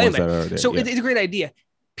Yeah. The ones Anyway, that are there, so yeah. it's a great idea.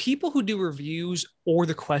 People who do reviews or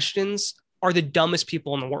the questions are the dumbest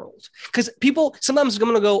people in the world, because people sometimes I'm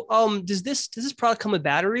gonna go, does this product come with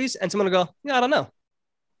batteries? And someone will go, yeah, I don't know.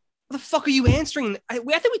 What the fuck are you answering? I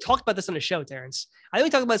think we talked about this on the show, Terrence. I think we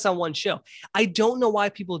talked about this on one show. I don't know why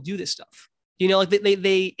people do this stuff. You know, like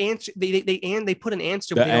they answer, they put an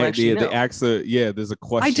answer, but they don't actually know. The answer, yeah, there's a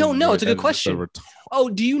question. I don't know. there It's a good that is question. Oh,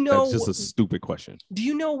 do you know? That's just a stupid question. Do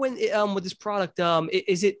you know when with this product,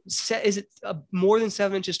 is it more than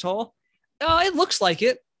 7 inches tall? It looks like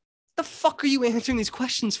it. The fuck are you answering these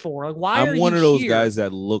questions for? Like, why are you I'm one of those here? guys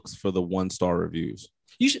that looks for the 1-star reviews.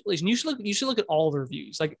 You should listen. You should look at all the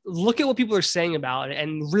reviews. Like, look at what people are saying about it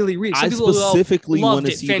and really read. I Some people specifically want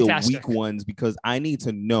to see fantastic. the weak ones because I need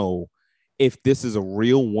to know if this is a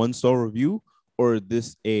real 1-star review or is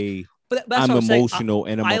this a But that's I'm what I'm emotional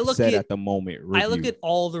saying. and I'm upset at the moment review. I look at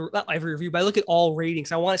all the not every review, but I look at all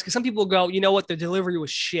ratings. I want it because some people go, you know what, the delivery was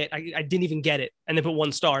shit. I didn't even get it, and they put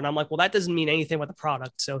 1 star, and I'm like, well, that doesn't mean anything about the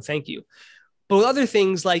product, so thank you. But with other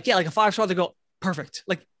things, like like a 5 star, they go perfect.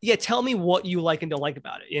 Like, yeah, tell me what you like and don't like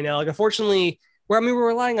about it. You know, like unfortunately, we're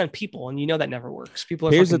relying on people, and you know that never works. People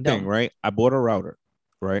are. Here's the thing, dumb. Right? I bought a router,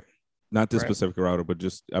 right? Not this specific router, but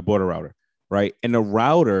just I bought a router, right? And the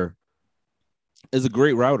router is a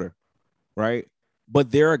great router, right?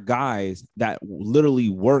 But there are guys that literally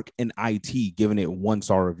work in IT giving it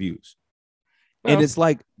 1-star reviews. Well, and it's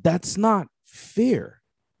like, that's not fair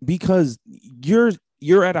because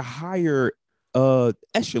you're at a higher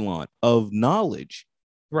echelon of knowledge.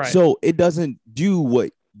 Right. So it doesn't do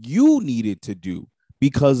what you needed to do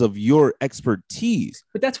because of your expertise.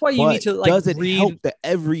 But that's why you need to does it help the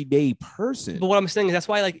everyday person? But what I'm saying is that's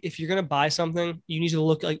why, like, if you're gonna buy something, you need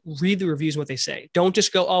to read the reviews and what they say. Don't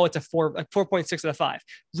just go, oh, it's a 4.6 out of 5.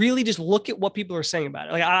 Really, just look at what people are saying about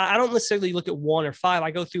it. Like, I don't necessarily look at 1 or 5.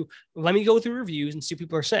 Let me go through reviews and see what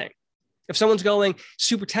people are saying. If someone's going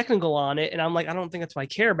super technical on it, and I'm like, I don't think that's what I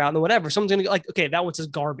care about, then whatever. Someone's gonna go like, okay, that one says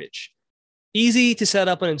garbage. Easy to set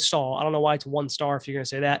up and install. I don't know why it's 1 star if you're gonna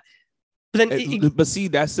say that. But then, but see,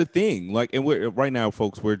 that's the thing. Like, and we're right now,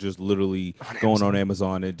 folks, we're just literally going on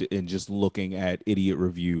Amazon and just looking at idiot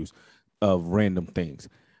reviews of random things.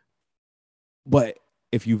 But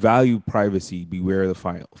if you value privacy, beware of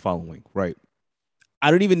the following, right?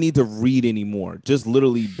 I don't even need to read anymore, just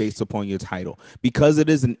literally based upon your title, because it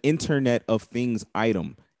is an Internet of Things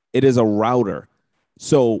item. It is a router.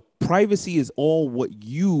 So privacy is all what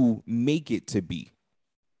you make it to be.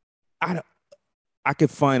 I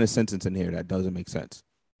could find a sentence in here that doesn't make sense.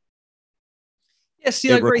 Yeah, see,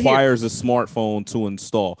 it requires a smartphone to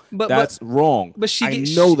install. That's wrong. But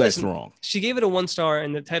that's wrong. She gave it a 1 star,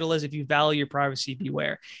 and the title is "If you value your privacy,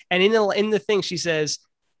 beware." And in the thing, she says,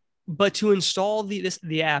 "But to install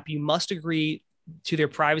the app, you must agree to their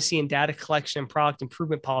privacy and data collection and product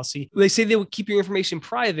improvement policy. They say they will keep your information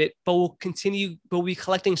private, but will be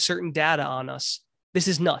collecting certain data on us. This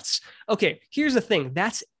is nuts." Okay, here's the thing.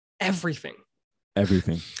 That's everything.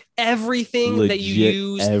 Everything Legit that you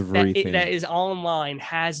use that is online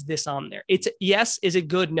has this on there. Is it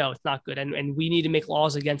good? No, it's not good. And we need to make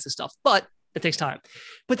laws against this stuff, but it takes time.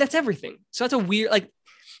 But that's everything. So that's a weird, this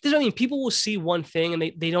is what I mean. People will see one thing and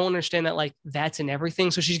they don't understand that that's in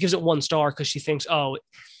everything. So she gives it 1 star because she thinks, oh,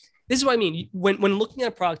 this is what I mean. When looking at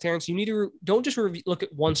a product, Terrence, you need to don't just look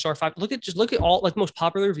at 1 star, 5. Look at all the most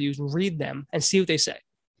popular reviews and read them and see what they say.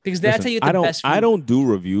 Because that's how you get the best. I don't do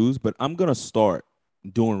reviews, but I'm gonna start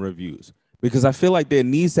doing reviews because I feel like there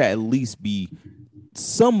needs to at least be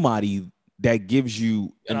somebody that gives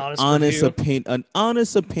you an honest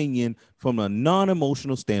opinion from a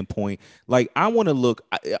non-emotional standpoint. Like, I want to look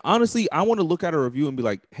at a review and be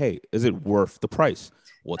like, hey, is it worth the price?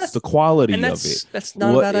 What's the quality of it? That's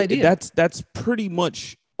not a bad idea. That's pretty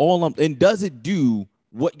much all and does it do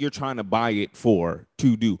what you're trying to buy it for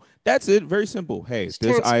to do? That's it. Very simple. Hey,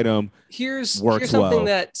 this item here's something well.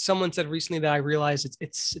 That someone said recently that I realized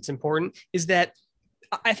it's important is that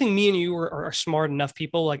I think me and you are smart enough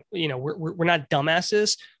people. Like, we're not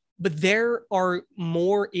dumbasses, but there are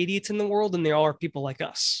more idiots in the world than there are people like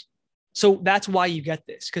us. So that's why you get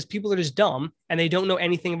this, because people are just dumb and they don't know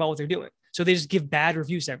anything about what they're doing. So they just give bad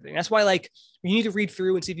reviews to everything. That's why, you need to read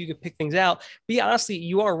through and see if you can pick things out. But yeah, honestly,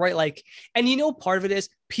 you are right. And part of it is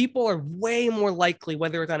people are way more likely,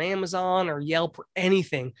 whether it's on Amazon or Yelp or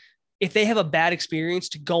anything, if they have a bad experience,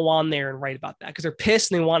 to go on there and write about that because they're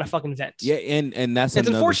pissed and they want to fucking vent. Yeah, and that's it's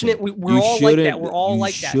unfortunate. We're all like that. We're all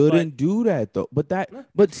like that. Shouldn't do that though.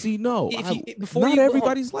 But see, no, not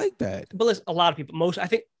everybody's like that. But listen, a lot of people. I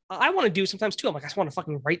think I want to do sometimes too. I'm like, I just want to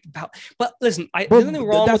fucking write about. But listen, But there's nothing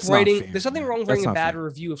wrong with that's not writing. fair, There's nothing man. wrong with That's writing a not bad fair.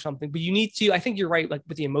 review of something. But you need to. I think you're right. Like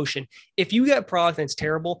with the emotion, if you get a product and it's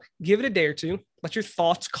terrible, give it a day or two. Let your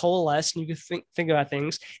thoughts coalesce, and you can think about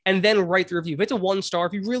things, and then write the review. If it's a 1 star,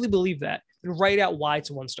 if you really believe that, then write out why it's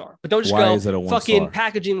a 1 star. But don't just Why go, is it a 1 fucking star?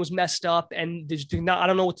 packaging was messed up, and I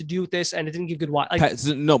don't know what to do with this, and it didn't give good why. Like,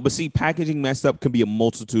 No, but see, packaging messed up can be a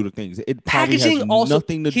multitude of things. It probably has packaging also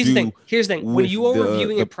nothing to here's do. the thing. Here's the thing. When with you are the reviewing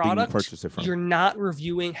thing a you product, purchased it from. you're not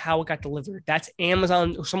reviewing how it got delivered. That's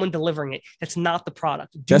Amazon or someone delivering it. That's not the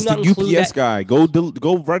product. Do That's not the include UPS that. guy.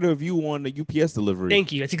 Go write a review on the UPS delivery.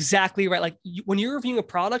 Thank you. That's exactly right. Like when you're reviewing a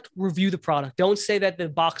product, review the product. Don't say that the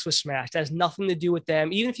box was smashed. That has nothing to do with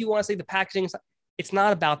them. Even if you want to say the packaging, it's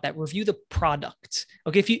not about that. Review the product.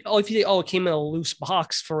 Okay. If you say, it came in a loose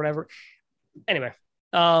box for whatever. Anyway,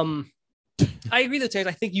 I agree with Terrence.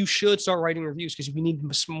 I think you should start writing reviews because we need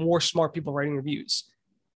more smart people writing reviews.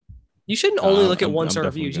 You shouldn't only look at I'm 1 star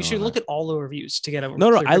definitely reviews. You should doing look that. at all the reviews to get a No.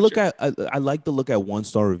 clear I look picture. at. I like to look at 1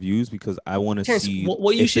 star reviews because I want to Terrence, see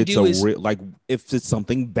what you if should it's do a is- like if it's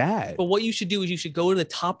something bad. But what you should do is you should go to the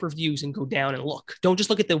top reviews and go down and look. Don't just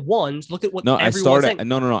look at the ones. Look at what No, I everyone's start saying. at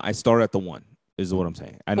no. I start at the 1. Is what I'm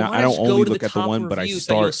saying. But why I not don't just go only to the look at the top 1, but I reviews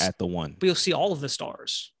that you'll start at the 1. But you'll see all of the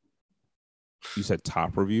stars. You said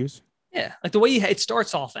top reviews. Yeah, like the way it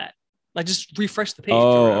starts off at. Like just refresh the page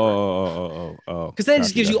or whatever. Oh. Because then it just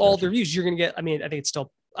Gotcha, gives you gotcha, all gotcha. the reviews you're gonna get. I mean, I think it's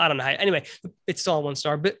still. I don't know. Anyway, it's still a 1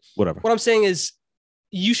 star. But Whatever. what I'm saying is,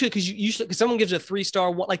 you should because someone gives a 3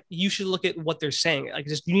 star. What like you should look at what they're saying. Like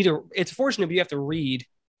just you need to. It's fortunate, but you have to read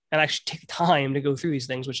and actually take time to go through these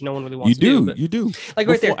things, which no one really wants to do. But, You do. like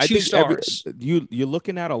right there, I 2 think stars. You're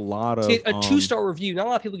looking at a lot of See, a 2 star review. Not a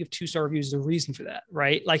lot of people give 2 star reviews. There's a reason for that,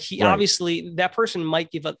 right? Like he Right. obviously that person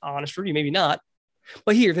might give an honest review, maybe not.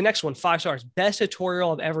 But here, the next one, 5 stars, best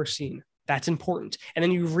tutorial I've ever seen. That's important. And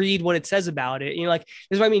then you read what it says about it. You know, like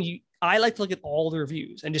this is what I mean. I like to look at all the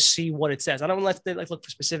reviews and just see what it says. I don't like to look for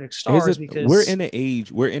specific stars because we're in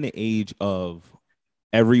an age of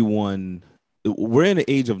everyone. We're in an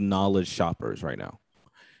age of knowledge shoppers right now,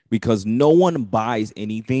 because no one buys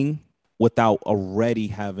anything without already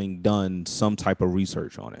having done some type of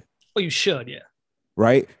research on it. well, you should, yeah.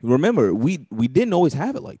 Right? Remember, we didn't always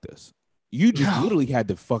have it like this. You just No. literally had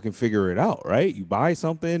to fucking figure it out, right? You buy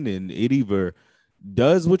something and it either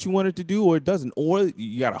does what you want it to do or it doesn't, or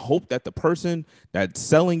you gotta hope that the person that's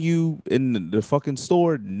selling you in the fucking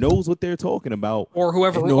store knows what they're talking about, Or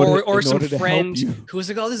whoever, in order- or in some order to help friend you, who's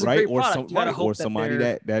like, oh, this is a right? great Or product. You gotta hope or that somebody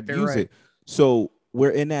they're- that they're use right. it. So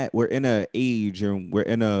we're in a age and we're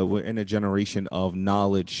in a generation of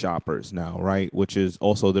knowledge shoppers now, right? Which is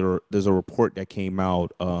also there's a report that came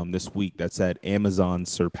out this week that said Amazon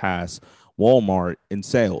surpassed Walmart in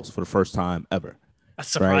sales for the first time ever. That's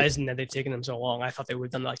surprising that they've taken them so long. I thought they would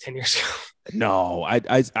have done that like 10 years ago. No, I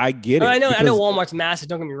get it. I know because- Walmart's massive.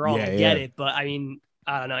 Don't get me wrong. Yeah, I get yeah. it. But I mean,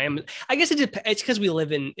 I don't know. I guess it's because we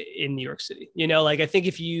live in New York City. You know, like I think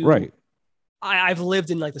if you right. I've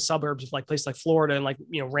lived in like the suburbs of like places like Florida and like,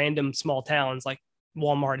 you know, random small towns, like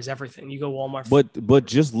Walmart is everything. You go Walmart. But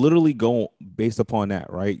just literally go based upon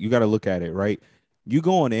that, right? You got to look at it, right? You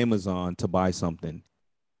go on Amazon to buy something,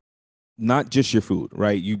 not just your food,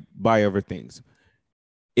 right? You buy other things.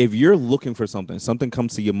 If you're looking for something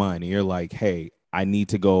comes to your mind and you're like, hey, I need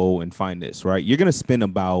to go and find this, right? You're going to spend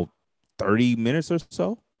about 30 minutes or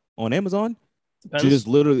so on Amazon. Depends. Just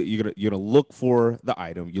literally, you're gonna look for the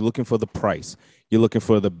item. You're looking for the price. You're looking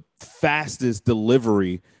for the fastest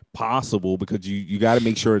delivery possible because you got to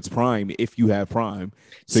make sure it's Prime if you have Prime,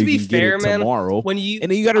 so To you be can fair, get it man, tomorrow. when you And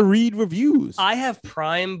then you got to read reviews. I have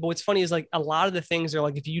Prime, but what's funny is like a lot of the things are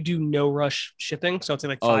like if you do no rush shipping, so it's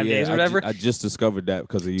like Oh 5 yeah, days or whatever. I just discovered that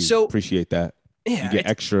because of you. So- Appreciate that. yeah, You get it's-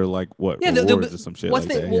 extra like what Yeah, rewards or some shit one like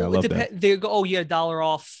thing, that. Yeah, I love that. They go, oh, yeah, $1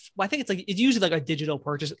 off. Well, I think it's usually like a digital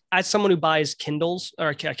purchase. As someone who buys Kindles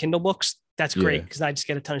or Kindle books, that's great Yeah. because I just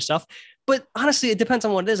get a ton of stuff. But honestly, it depends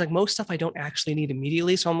on what it is. Like most stuff I don't actually need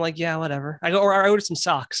immediately. So I'm like, yeah, whatever. I ordered some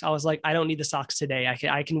socks. I was like, I don't need the socks today.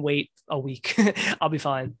 I can wait a week. I'll be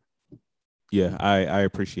fine. Yeah, I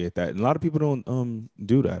appreciate that. And a lot of people don't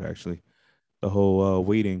do that actually. The whole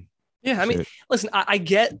waiting. Yeah, I mean, shit. listen, I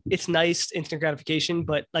get it's nice instant gratification,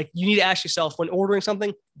 but like you need to ask yourself when ordering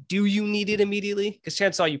something, do you need it immediately? Because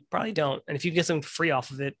chances are you probably don't. And if you get something free off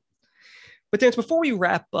of it. But Terrence, before we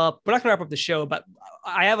wrap up, we're not going to wrap up the show, but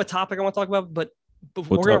I have a topic I want to talk about. But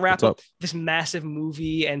we're going to wrap up this massive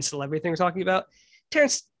movie and celebrity thing we're talking about.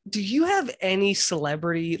 Terrence, do you have any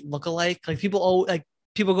celebrity lookalike? Like people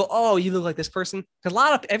go, oh, you look like this person. A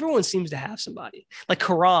lot of everyone seems to have somebody like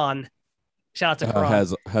Karan. Shout out to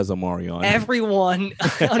Kron. Has a Marion. Everyone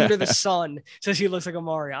under the sun says he looks like a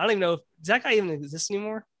Mario. I don't even know if does that guy even exist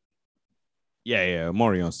anymore. Yeah,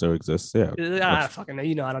 Marion still exists. Yeah, I fucking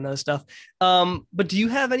know. I don't know stuff. But do you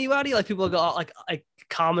have anybody like people go like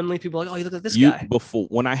commonly people are like, oh, you look like this guy. Before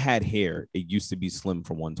when I had hair, it used to be Slim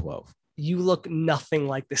from 112. You look nothing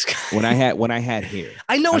like this guy. When I had hair,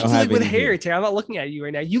 I know what you look with hair, Terry. I'm not looking at you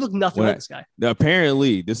right now. You look nothing like this guy.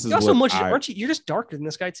 Apparently, this is you're also much. Aren't you? You're just darker than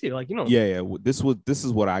this guy too. Like Yeah. This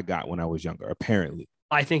is what I got when I was younger. Apparently,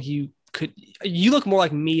 I think you could. You look more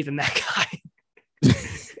like me than that guy.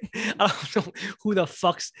 I don't know who the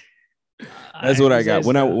fuck's. That's what I got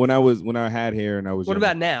when I had hair and I was. What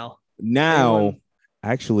about now? Now,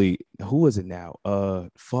 actually, who was it now?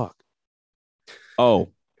 Fuck. Oh,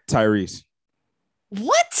 Tyrese.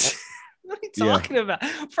 What? What are you talking about,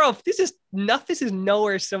 bro? This is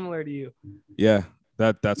nowhere similar to you. Yeah,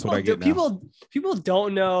 that's what I get. People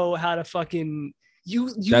don't know how to fucking. You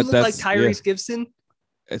look like Tyrese Gibson.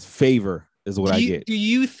 It's favor is what I get. Do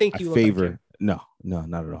you think you favor? Look like him? No,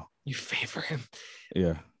 not at all. You favor him.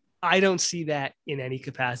 Yeah. I don't see that in any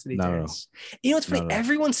capacity. Not at all. You know, it's funny.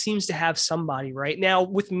 Everyone seems to have somebody right now.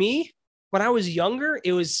 With me, when I was younger,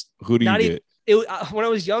 it was who do you get? When I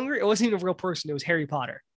was younger, it wasn't even a real person. It was Harry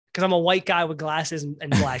Potter because I'm a white guy with glasses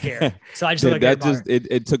and black hair. So I just look like Harry Potter.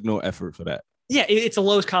 It took no effort for that. Yeah, it's the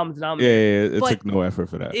lowest common denominator. Yeah, it took no effort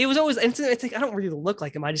for that. It was always. It's like I don't really look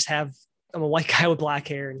like him. I'm a white guy with black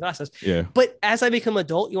hair and glasses. Yeah. But as I become an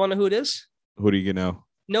adult, you want to know who it is? Who do you get now?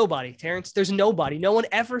 Nobody, Terrence. There's nobody. No one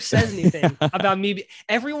ever says anything about me.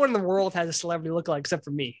 Everyone in the world has a celebrity lookalike except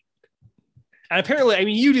for me. And apparently, I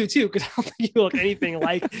mean, you do too, because I don't think you look anything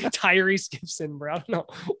like Tyrese Gibson, bro. I don't know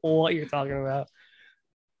what you're talking about.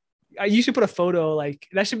 You should put a photo like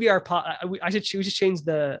that. Should be our we should change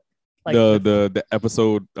the episode. The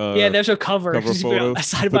episode cover photo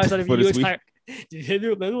side by side of you and Tyrese. Did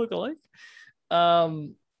they look alike?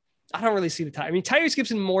 I don't really see the Tyrese. I mean, Tyrese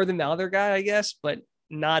Gibson more than the other guy, I guess, but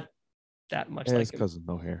not that much. Yeah, like it's because of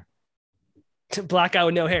no hair. Black guy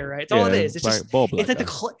with no hair, right? It's all it is. It's just bald black it's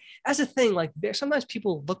like that's the thing. Like sometimes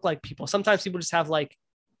people look like people. Sometimes people just have like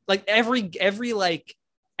every like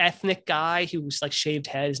ethnic guy who's like shaved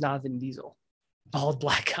head is not Vin Diesel. Bald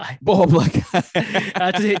black guy. Bald black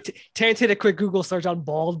guy. Terrence hit a quick Google search on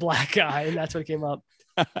bald black guy, and that's what came up.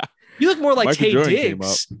 You look more like Michael Jordan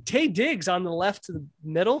Diggs. Tay Diggs on the left to the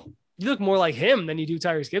middle. You look more like him than you do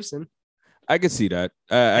Tyrese Gibson. I could see that.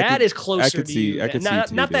 That is closer to you. I could not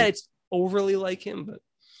see that it's overly like him, but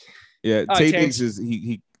yeah, Tay Diggs is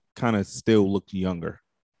he kind of still looked younger.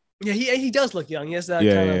 Yeah, he does look young. He has that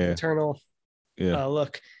kind of paternal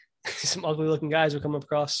look. Some ugly looking guys will come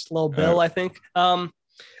across. Little Bill, I think. All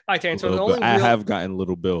right, Terrence. So I have gotten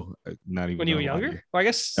Little Bill. Not even when you were younger. Well, I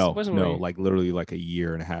guess no, like literally like a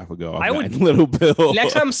year and a half ago. I would Little Bill.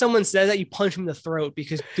 Next time someone says that, you punch him in the throat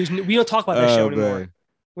because we don't talk about that show anymore. Man.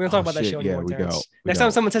 We don't talk about that show anymore. Terrence. Next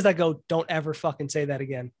time someone says that, go, don't ever fucking say that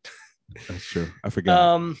again. That's true. I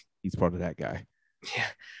forgot. He's part of that guy. Yeah.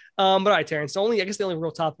 But all right, Terrence. The only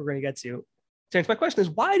real topic we're going to get to, Terrence. My question is,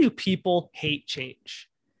 why do people hate change?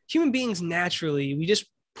 Human beings naturally, we just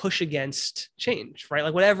push against change, right?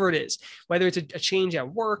 Like whatever it is, whether it's a change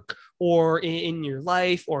at work or in your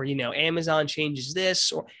life, or Amazon changes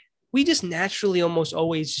this, or we just naturally almost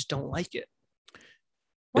always just don't like it.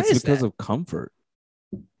 Why it's because of comfort.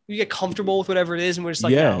 You get comfortable with whatever it is, and we're just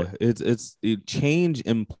like, it's change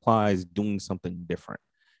implies doing something different,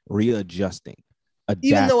 readjusting, adapting.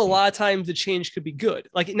 Even though a lot of times the change could be good,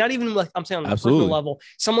 like not even like I'm saying on a personal level,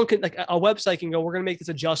 someone could like a website can go, we're going to make this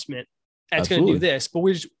adjustment and it's going to do this, but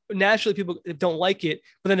we just naturally people don't like it,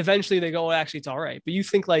 but then eventually they go, actually it's all right. But you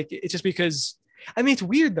think like it's just because, I mean, it's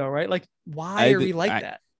weird though, right? Like why are we like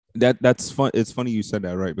that? That's fun. It's funny you said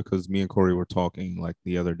that, right? Because me and Corey were talking like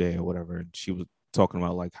the other day or whatever, and she was talking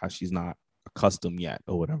about like how she's not accustomed yet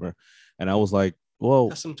or whatever, and I was like, well,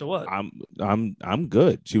 accustomed to what? I'm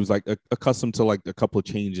good. She was like accustomed to like a couple of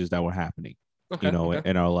changes that were happening, in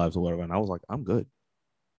our lives or whatever, and I was like, I'm good.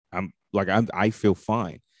 I feel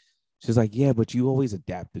fine. She's like, yeah, but you always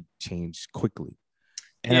adapt to change quickly,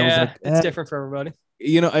 and I was like, it's different for everybody.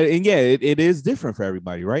 And it is different for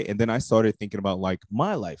everybody, right? And then I started thinking about like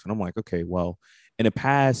my life, and I'm like, okay, well, in the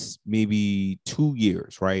past maybe 2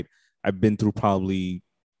 years, right? I've been through probably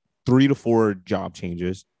 3 to 4 job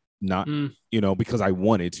changes, not, because I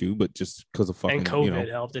wanted to, but just because of fucking, COVID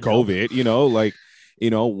helped. COVID,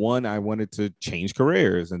 one, I wanted to change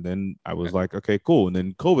careers, and then I was like, okay, cool. And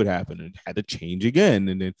then COVID happened and had to change again.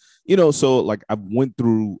 And then, so like I went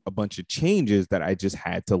through a bunch of changes that I just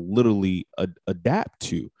had to literally adapt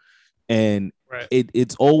to. And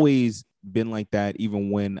it's always been like that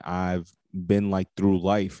even when I've been like through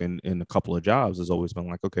life and in a couple of jobs. Has always been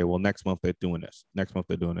like, okay, well, next month they're doing this, next month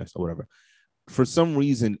they're doing this, or whatever. For some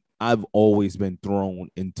reason, I've always been thrown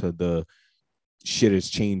into the shit is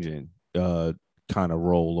changing kind of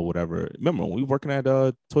role or whatever. Remember when we were working at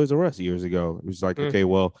Toys R Us years ago? It was like, okay,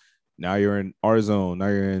 well, now you're in our zone, now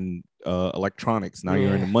you're in electronics, now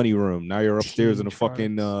you're in the money room, now you're upstairs in the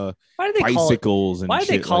fucking why do they bicycles call it, why do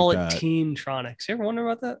they call like it that. Teentronics? You ever wonder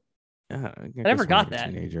about that? Yeah, I never got that.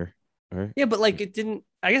 Teenager, right? Yeah, but like it didn't.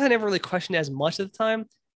 I guess I never really questioned it as much at the time.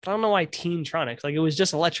 But I don't know why Teentronics. Like it was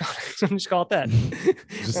just electronics. I'm just call it that.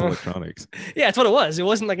 Just electronics. Yeah, that's what it was. It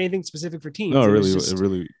wasn't like anything specific for teens. No, it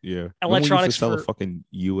really, yeah. Electronics sell fucking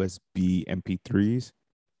USB MP3s.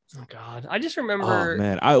 Oh God, I just remember. Oh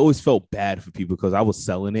man, I always felt bad for people because I was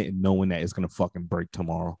selling it and knowing that it's gonna fucking break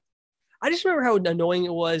tomorrow. I just remember how annoying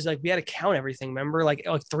it was. Like we had to count everything. Remember, like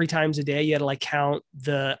 3 times a day, you had to like count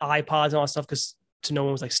the iPods and all that stuff because so no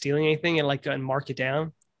one was like stealing anything and like and mark it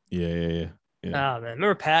down. Yeah. Oh man,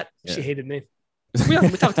 remember Pat? Yeah. She hated me. We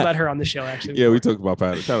talked about her on the show actually. Yeah, we talked about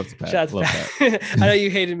Pat. Shout out to Pat. Shout out to Pat. I know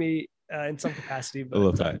you hated me in some capacity, but I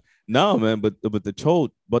love Pat. No, man, but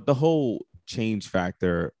the whole change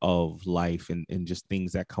factor of life and just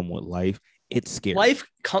things that come with life, it's scary.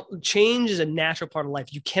 Change is a natural part of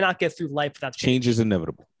life. You cannot get through life without change. Change is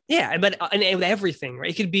inevitable. Yeah, but and with everything,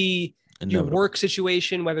 right? It could be inevitable. Your work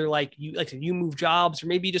situation, whether like you move jobs or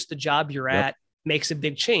maybe just the job you're at makes a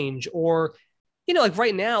big change, or like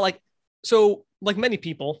right now, like so like many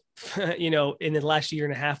people, in the last year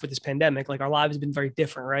and a half with this pandemic, like our lives have been very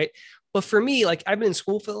different, right? But for me, like I've been in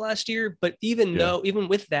school for the last year, but even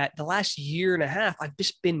with that, the last year and a half, I've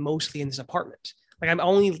just been mostly in this apartment. Like I'm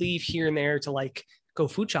only leave here and there to like go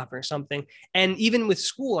food shopping or something. And even with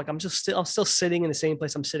school, like I'm still sitting in the same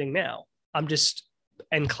place I'm sitting now. I'm just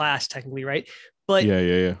in class technically, right? But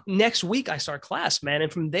next week I start class, man.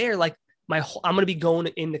 And from there, like I'm going to be going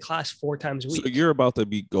into class 4 times a week. So you're about to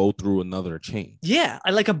go through another change. Yeah.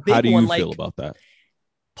 I like a big one. How do you feel about that?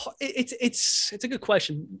 It's a good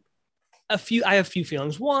question. I have a few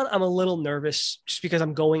feelings. One, I'm a little nervous just because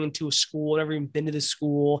I'm going into a school. I've never even been to this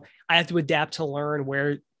school. I have to adapt to learn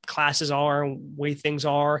where classes are and way things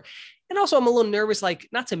are. And also I'm a little nervous, like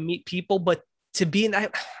not to meet people, but to be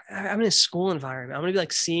I'm in a school environment. I'm going to be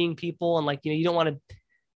like seeing people and like, you don't want to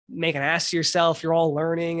make an ass of yourself. You're all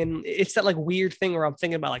learning. And it's that like weird thing where I'm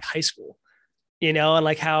thinking about like high school, and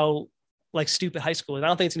like how like stupid high school is. I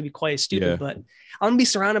don't think it's going to be quite as stupid, but I'm going to be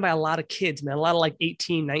surrounded by a lot of kids, man. A lot of like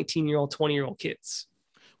 18, 19-year-old, 20-year-old kids.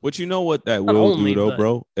 But you know what that will do though,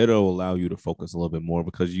 bro? It'll allow you to focus a little bit more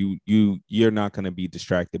because you're not going to be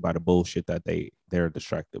distracted by the bullshit that they're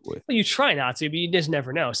distracted with. Well, you try not to, but you just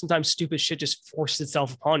never know. Sometimes stupid shit just forces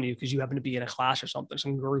itself upon you because you happen to be in a class or something,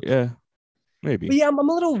 some group. Yeah, maybe. But yeah, I'm a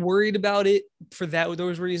little worried about it for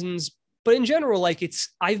those reasons. But in general, like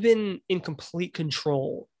I've been in complete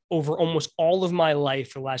control over almost all of my life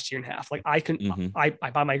for the last year and a half. Like I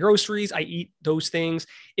buy my groceries, I eat those things.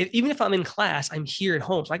 Even if I'm in class, I'm here at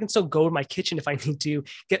home. So I can still go to my kitchen if I need to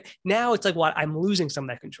now it's like I'm losing some of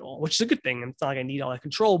that control, which is a good thing. It's not like I need all that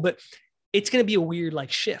control, but it's going to be a weird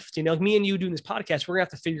like shift, like me and you doing this podcast, we're gonna have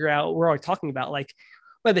to figure out, we're already talking about like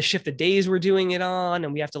whether shift the days we're doing it on.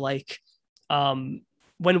 And we have to like,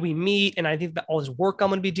 when we meet, and I think about all this work I'm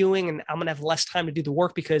going to be doing, and I'm going to have less time to do the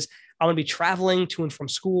work because I'm going to be traveling to and from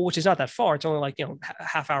school, which is not that far. It's only like, a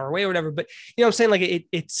half hour away or whatever, but what I'm saying? Like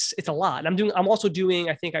it's a lot. And I'm also doing,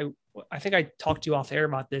 I think I talked to you off air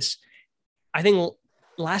about this. I think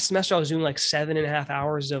last semester I was doing like 7.5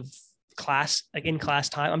 hours of class, like in class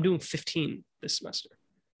time. I'm doing 15 this semester.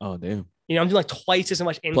 Oh, damn. I'm doing like twice as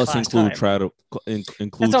much in plus class include time. Include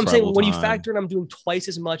that's what I'm saying. When you time. factor in, I'm doing twice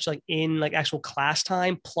as much like in like actual class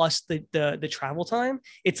time plus the travel time.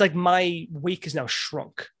 It's like my week is now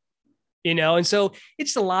shrunk, and so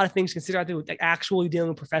it's just a lot of things to consider. I think like actually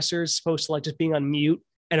dealing with professors supposed to like just being on mute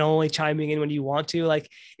and only chiming in when you want to, like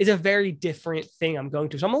it's a very different thing I'm going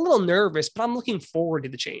to. So I'm a little nervous, but I'm looking forward to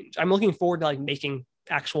the change. I'm looking forward to like making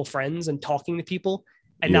actual friends and talking to people.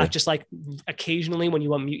 And not just like occasionally when you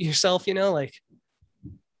unmute yourself, like.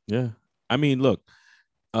 Yeah. I mean, look,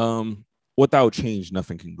 without change,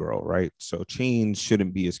 nothing can grow, right? So change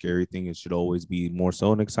shouldn't be a scary thing. It should always be more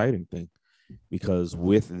so an exciting thing, because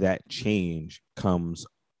with that change comes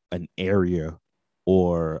an area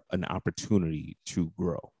or an opportunity to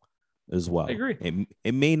grow as well. I agree.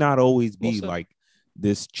 It may not always be like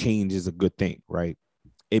this change is a good thing, right?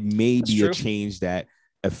 It may be a change that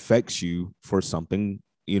affects you for something,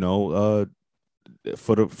 for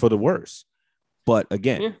the worse. But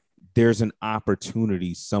again, there's an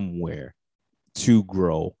opportunity somewhere to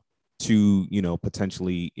grow, to,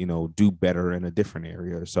 potentially, do better in a different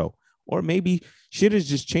area or so. Or maybe shit is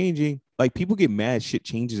just changing. Like, people get mad shit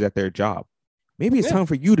changes at their job. Maybe it's time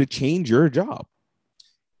for you to change your job.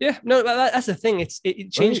 Yeah, no, that's the thing.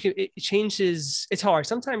 It changes. It's hard.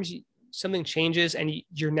 Sometimes something changes and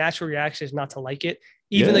your natural reaction is not to like it,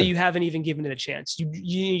 even though you haven't even given it a chance.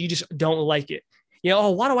 You just don't like it.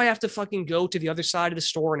 Why do I have to fucking go to the other side of the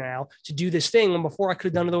store now to do this thing when before I could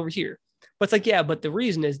have done it over here? But it's like, yeah, but the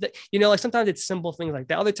reason is that, like sometimes it's simple things like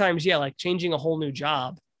that. Other times, yeah, like changing a whole new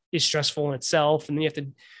job is stressful in itself. And then you have to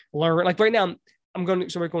learn. Like right now, we're going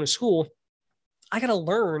to school. I got to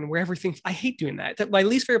learn where everything, I hate doing that. My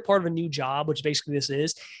least favorite part of a new job, which basically this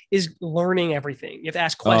is learning everything. You have to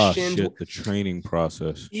ask questions. Oh, shit, the training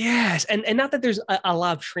process. Yes. And not that there's a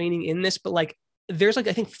lot of training in this, but like, there's like,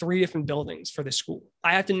 I think 3 different buildings for the school.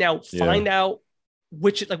 I have to now find out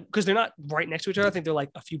which, like, because they're not right next to each other. I think they're like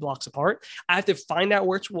a few blocks apart. I have to find out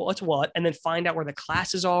what's what, and then find out where the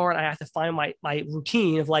classes are. And I have to find my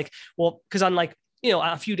routine of like, well, because I'm like,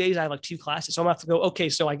 a few days I have like 2 classes. So I'm gonna have to go, okay,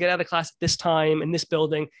 so I get out of class at this time in this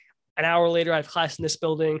building. An hour later, I have class in this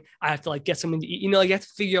building. I have to like get something to eat. You have to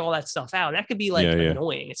figure all that stuff out. And that could be like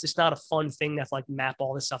annoying. It's just not a fun thing to like map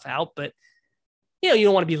all this stuff out. But you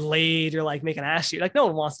don't want to be late or like make an ass. Like no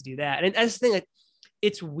one wants to do that. And that's the thing. Like,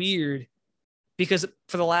 it's weird because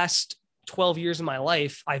for the last 12 years of my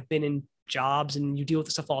life, I've been in jobs and you deal with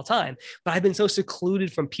this stuff all the time. But I've been so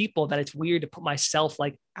secluded from people that it's weird to put myself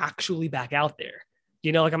like actually back out there.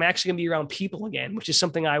 Like I'm actually gonna be around people again, which is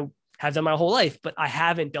something I have done my whole life, but I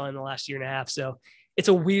haven't done in the last year and a half. So it's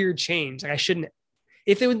a weird change. Like I shouldn't,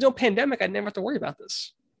 if there was no pandemic, I'd never have to worry about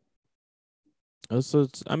this. So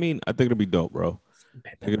I think it'll be dope, bro. I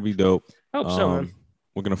think it'll be dope. I hope so, man.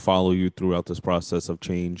 We're going to follow you throughout this process of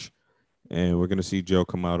change, and we're going to see Joe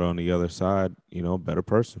come out on the other side, a better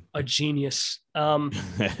person. A genius. Doubt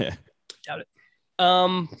it.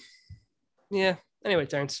 Yeah. Anyway,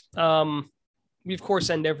 Terrence, we of course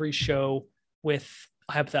end every show with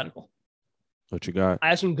a hypothetical. What you got? I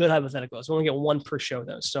have some good hypotheticals. We only get one per show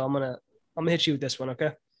though. So I'm going to hit you with this one. Okay.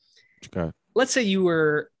 What you got? Let's say you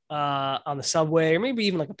were on the subway or maybe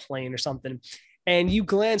even like a plane or something. And you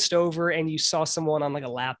glanced over and you saw someone on like a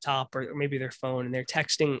laptop or maybe their phone and they're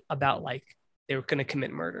texting about like they were going to commit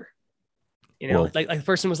murder. Like the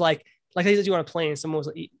person was like they said you on a plane. Someone was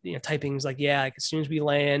typing, was like, yeah, like as soon as we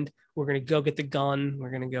land, we're going to go get the gun. We're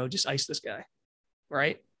going to go just ice this guy.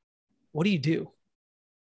 Right. What do?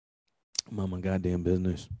 I'm on my goddamn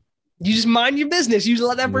business. You just mind your business. You just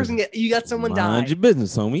let that person you got someone die. Mind your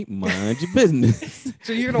business, homie. Mind your business.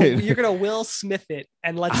 So you're gonna Will Smith it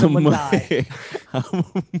and let someone die.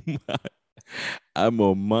 I'm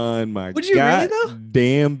gonna mind my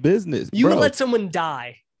damn business. You would let someone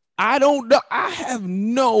die. I don't know. I have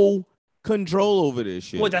no control over this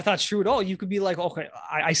shit. Well, that's not true at all. You could be like, okay,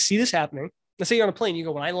 I see this happening. Let's say you're on a plane. You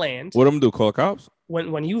go, when I land. What I'm gonna do? Call cops?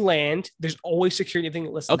 When you land, there's always security thing.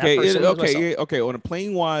 Listen, okay. On a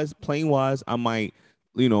plane wise, I might,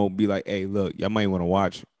 be like, hey, look, y'all might want to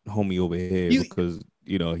watch homie over here because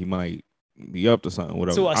he might be up to something.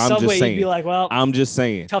 Whatever. So I'm subway, just saying. You'd be like, well, I'm just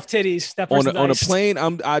saying, tough titties. That on a plane,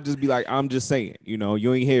 I just be like, I'm just saying,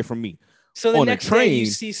 you ain't hear from me. So the next train, you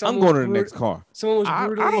see someone. I'm going to the next car. Someone was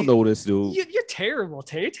brutally. I don't know this dude. You're terrible,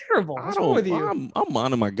 Terry. You're terrible. What's wrong with you? I'm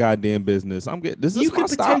minding my goddamn business. You could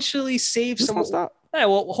potentially save someone. Stop. Yeah,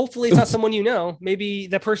 well, hopefully it's not someone you know. Maybe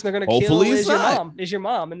the person they're going to kill is your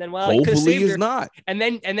mom, and then you could have saved her. Not. And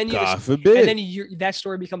then you God forbid. And then that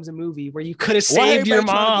story becomes a movie where you could have saved your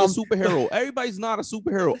mom. A superhero. Everybody's not a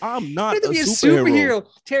superhero. I'm not a superhero.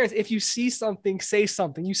 Terrence, if you see something, say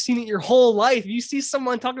something. You've seen it your whole life. If you see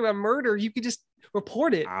someone talking about murder, you could just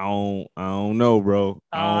report it. I don't know, bro.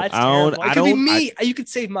 That's terrible. It could be me. You could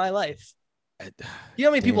save my life. You know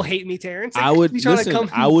how many people hate me, Terrence? I would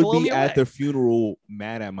be at the funeral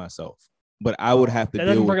mad at myself, but I would have to deal with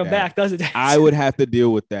that. Doesn't bring them back, does it? I would have to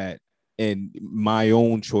deal with that and my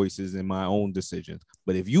own choices and my own decisions.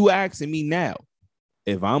 But if you asking me now,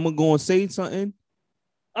 if I'm going to say something,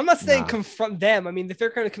 I'm not saying confront them. I mean, if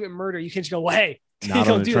they're going to commit murder, you can just go, well, hey, not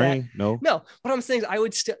don't on do train. That. No. What I'm saying is I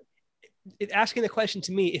would still asking the question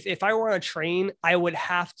to me, if I were on a train, I would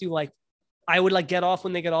have to get off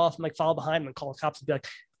when they get off and like follow behind them and call the cops and be like,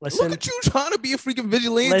 listen. Look at you trying to be a freaking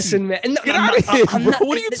vigilante. Listen, man. No, get out of here, bro.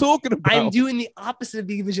 What are you talking about? I'm doing the opposite of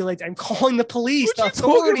being a vigilante. I'm calling the police. What you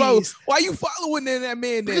talking about? Why are you following that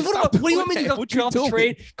man? What do you want me to go? Get off the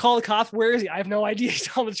train, call the cops. Where is he? I have no idea. He's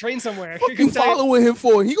on the train somewhere. What are you following him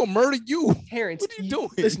for? He gonna murder you. Terrence, what are you doing?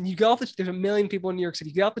 Listen, you go off there's a million people in New York City.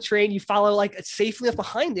 You get off the train, you follow like safely up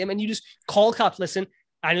behind him, and you just call the cops. Listen,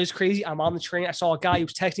 I know it's crazy. I'm on the train. I saw a guy who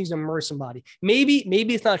was texting to murder somebody. Maybe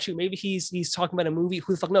it's not true. Maybe he's talking about a movie.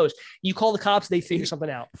 Who the fuck knows? You call the cops, they figure something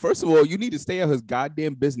out. First of all, you need to stay out his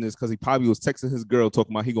goddamn business because he probably was texting his girl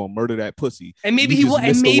talking about he gonna murder that pussy. And maybe he was.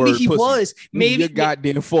 And maybe he was. Maybe your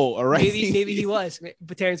goddamn fault. All right. Maybe he was.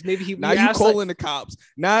 But Terrence, maybe he. Now you calling the cops.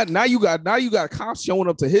 Now you got cops showing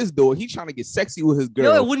up to his door. He's trying to get sexy with his girl.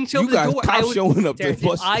 No, I wouldn't show up to the door. Cops showing up Terrence, to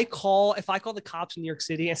bust. If I call the cops in New York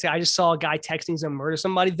City and say I just saw a guy texting to murder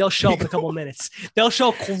somebody, they'll show up in a couple of minutes. They'll show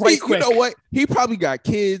up right quick. You know what? He probably got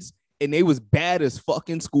kids and they was bad as fuck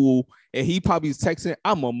in school, and he probably is texting,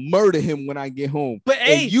 "I'm gonna murder him when I get home." But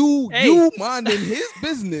hey, you minding his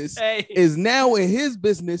business is now in his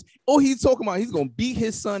business. Oh, he's talking about he's gonna beat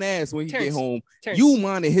his son ass when he get home. You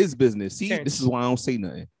minding his business. See, this is why I don't say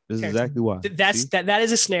nothing. This is exactly why. That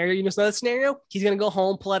is a scenario. You know another scenario? He's gonna go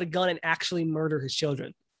home, pull out a gun, and actually murder his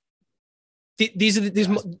children. These are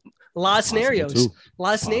a lot of scenarios. A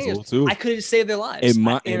lot of scenarios. Too. I could have saved their lives.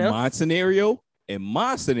 In my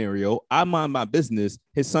scenario, I mind my business.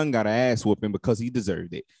 His son got an ass whooping because he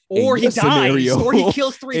deserved it. Or he dies, or he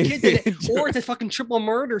kills 3 kids in it, or it's a fucking triple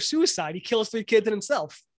murder suicide. He kills 3 kids in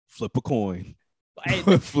himself. Flip a coin.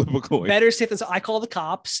 Flip a coin. Better safe than sorry. I call the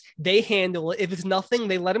cops. They handle it. If it's nothing,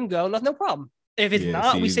 they let him go. No problem. If it's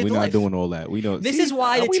not, we save the life. We're not doing all that. We don't. This is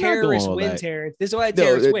why the terrorists win, Terrence. This is why the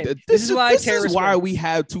terrorists win. This is why we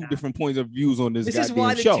have two different points of views on this. This is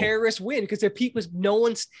why the terrorists win, because they're people. No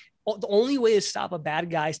one's. The only way to stop a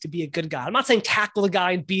bad guy is to be a good guy. I'm not saying tackle the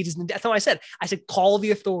guy and beat his. That's not what I said. I said call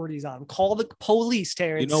the authorities on him. Call the police,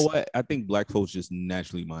 Terrence. You know what? I think black folks just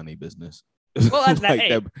naturally mind their business. Well,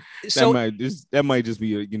 that might just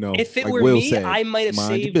be if it were me, I might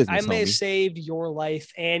have saved your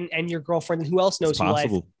life and your girlfriend and who else knows your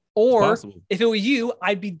life. Or if it were you,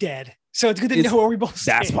 I'd be dead. So it's good to know where we both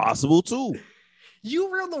stand. That's possible too.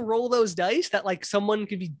 You really roll those dice that like someone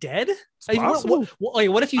could be dead? It's possible.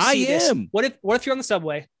 What if you see this? What if you're on the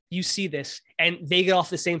subway, you see this, and they get off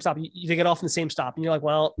the same stop? They get off in the same stop, and you're like,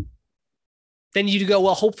 well. Then you go,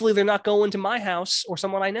 well, hopefully they're not going to my house or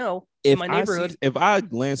someone I know in my neighborhood. If I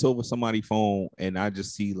glance over somebody's phone and I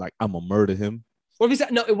just see like I'm gonna murder him. What if he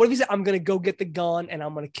said, no, what if he said, I'm gonna go get the gun and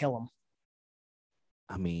I'm gonna kill him?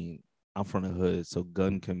 I mean, I'm from the hood, so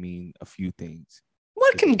gun can mean a few things.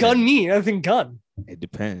 What can gun mean? Other than gun? It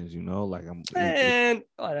depends, like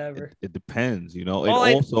whatever. It depends,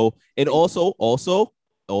 And also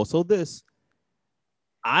this.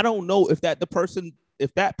 I don't know if that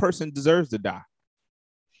person deserves to die.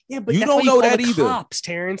 Yeah, but you don't know that either. Cops,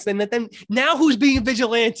 Terrence. Then now who's being a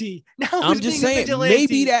vigilante? I'm just saying,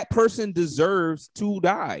 maybe that person deserves to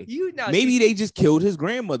die. Maybe they just killed his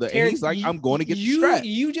grandmother, Terrence, and he's like, I'm going to get the strap.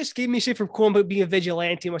 You just gave me shit for calling about being a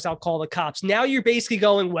vigilante. Must I'll call the cops. Now you're basically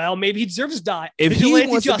going, well, maybe he deserves to die. If he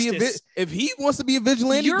wants to be a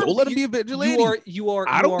vigilante, don't let him be a vigilante. You are.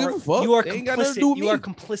 I don't give a fuck. You are complicit. You are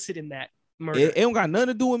complicit in that murder. It don't got nothing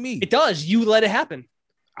to do with me. It does. You let it happen.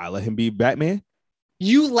 I let him be Batman.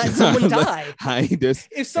 You let someone die.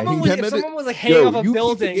 If someone was like hanging off a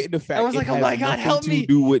building, I was like, "Oh my god, help me!"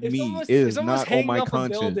 Do with me is not on my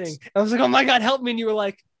conscience. I was like, "Oh my god, help me!" And you were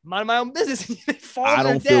like, "Mind my own business." I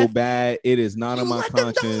don't feel bad. It is not on my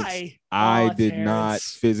conscience. I did not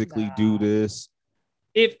physically do this.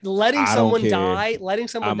 If letting someone die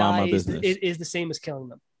is the same as killing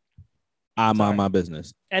them. I'm on my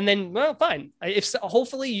business. And then, well, fine. If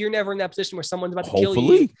hopefully you're never in that position where someone's about to kill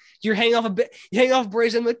you. You're hanging off a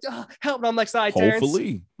bridge and like, oh, help! And I'm like, sorry, Terrence.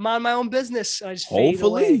 Hopefully, mind my own business. I just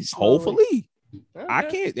hopefully. Okay. I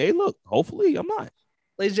can't. Hey, look. Hopefully, I'm not.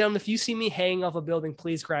 Ladies and gentlemen, if you see me hanging off a building,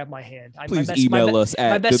 please grab my hand. Please email us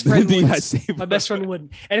at my best friend wouldn't. My best friend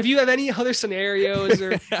wouldn't. And if you have any other scenarios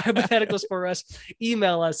or hypotheticals for us,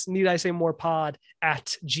 email us.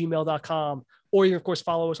 needisaymorepod@gmail.com. Or you, of course,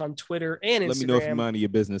 follow us on Twitter and Instagram. Let me know if you're minding your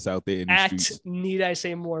business out there in the streets. Need I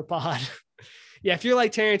Say More Pod. Yeah, if you're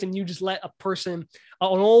like Terrence and you just let a person, an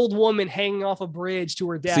old woman hanging off a bridge to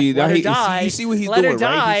her death, let her die. You see what he's doing,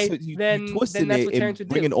 right? Then that's what Terrence would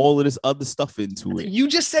do. Bringing all of this other stuff into it. You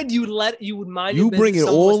just said you would mind. You bringing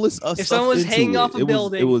all this stuff. If someone was hanging off a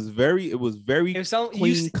building, it was very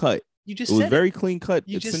clean cut. You just it was very clean cut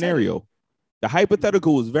scenario. The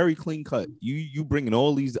hypothetical was very clean cut. You bringing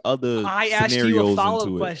all these other I asked you a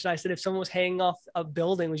follow-up question. I said, if someone was hanging off a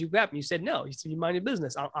building, would you grab him? You said no. You said you mind your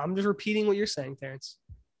business. I'm just repeating what you're saying, Terrence.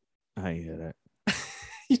 I hear that.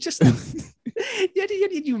 You just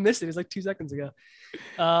you missed it. It was like 2 seconds ago.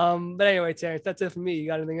 But anyway, Terrence, that's it for me. You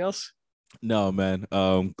got anything else? No, man.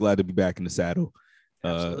 Glad to be back in the saddle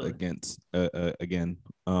again.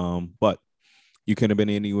 But you couldn't have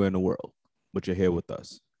been anywhere in the world, but you're here with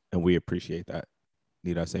us. And we appreciate that.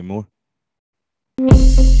 Need I say more?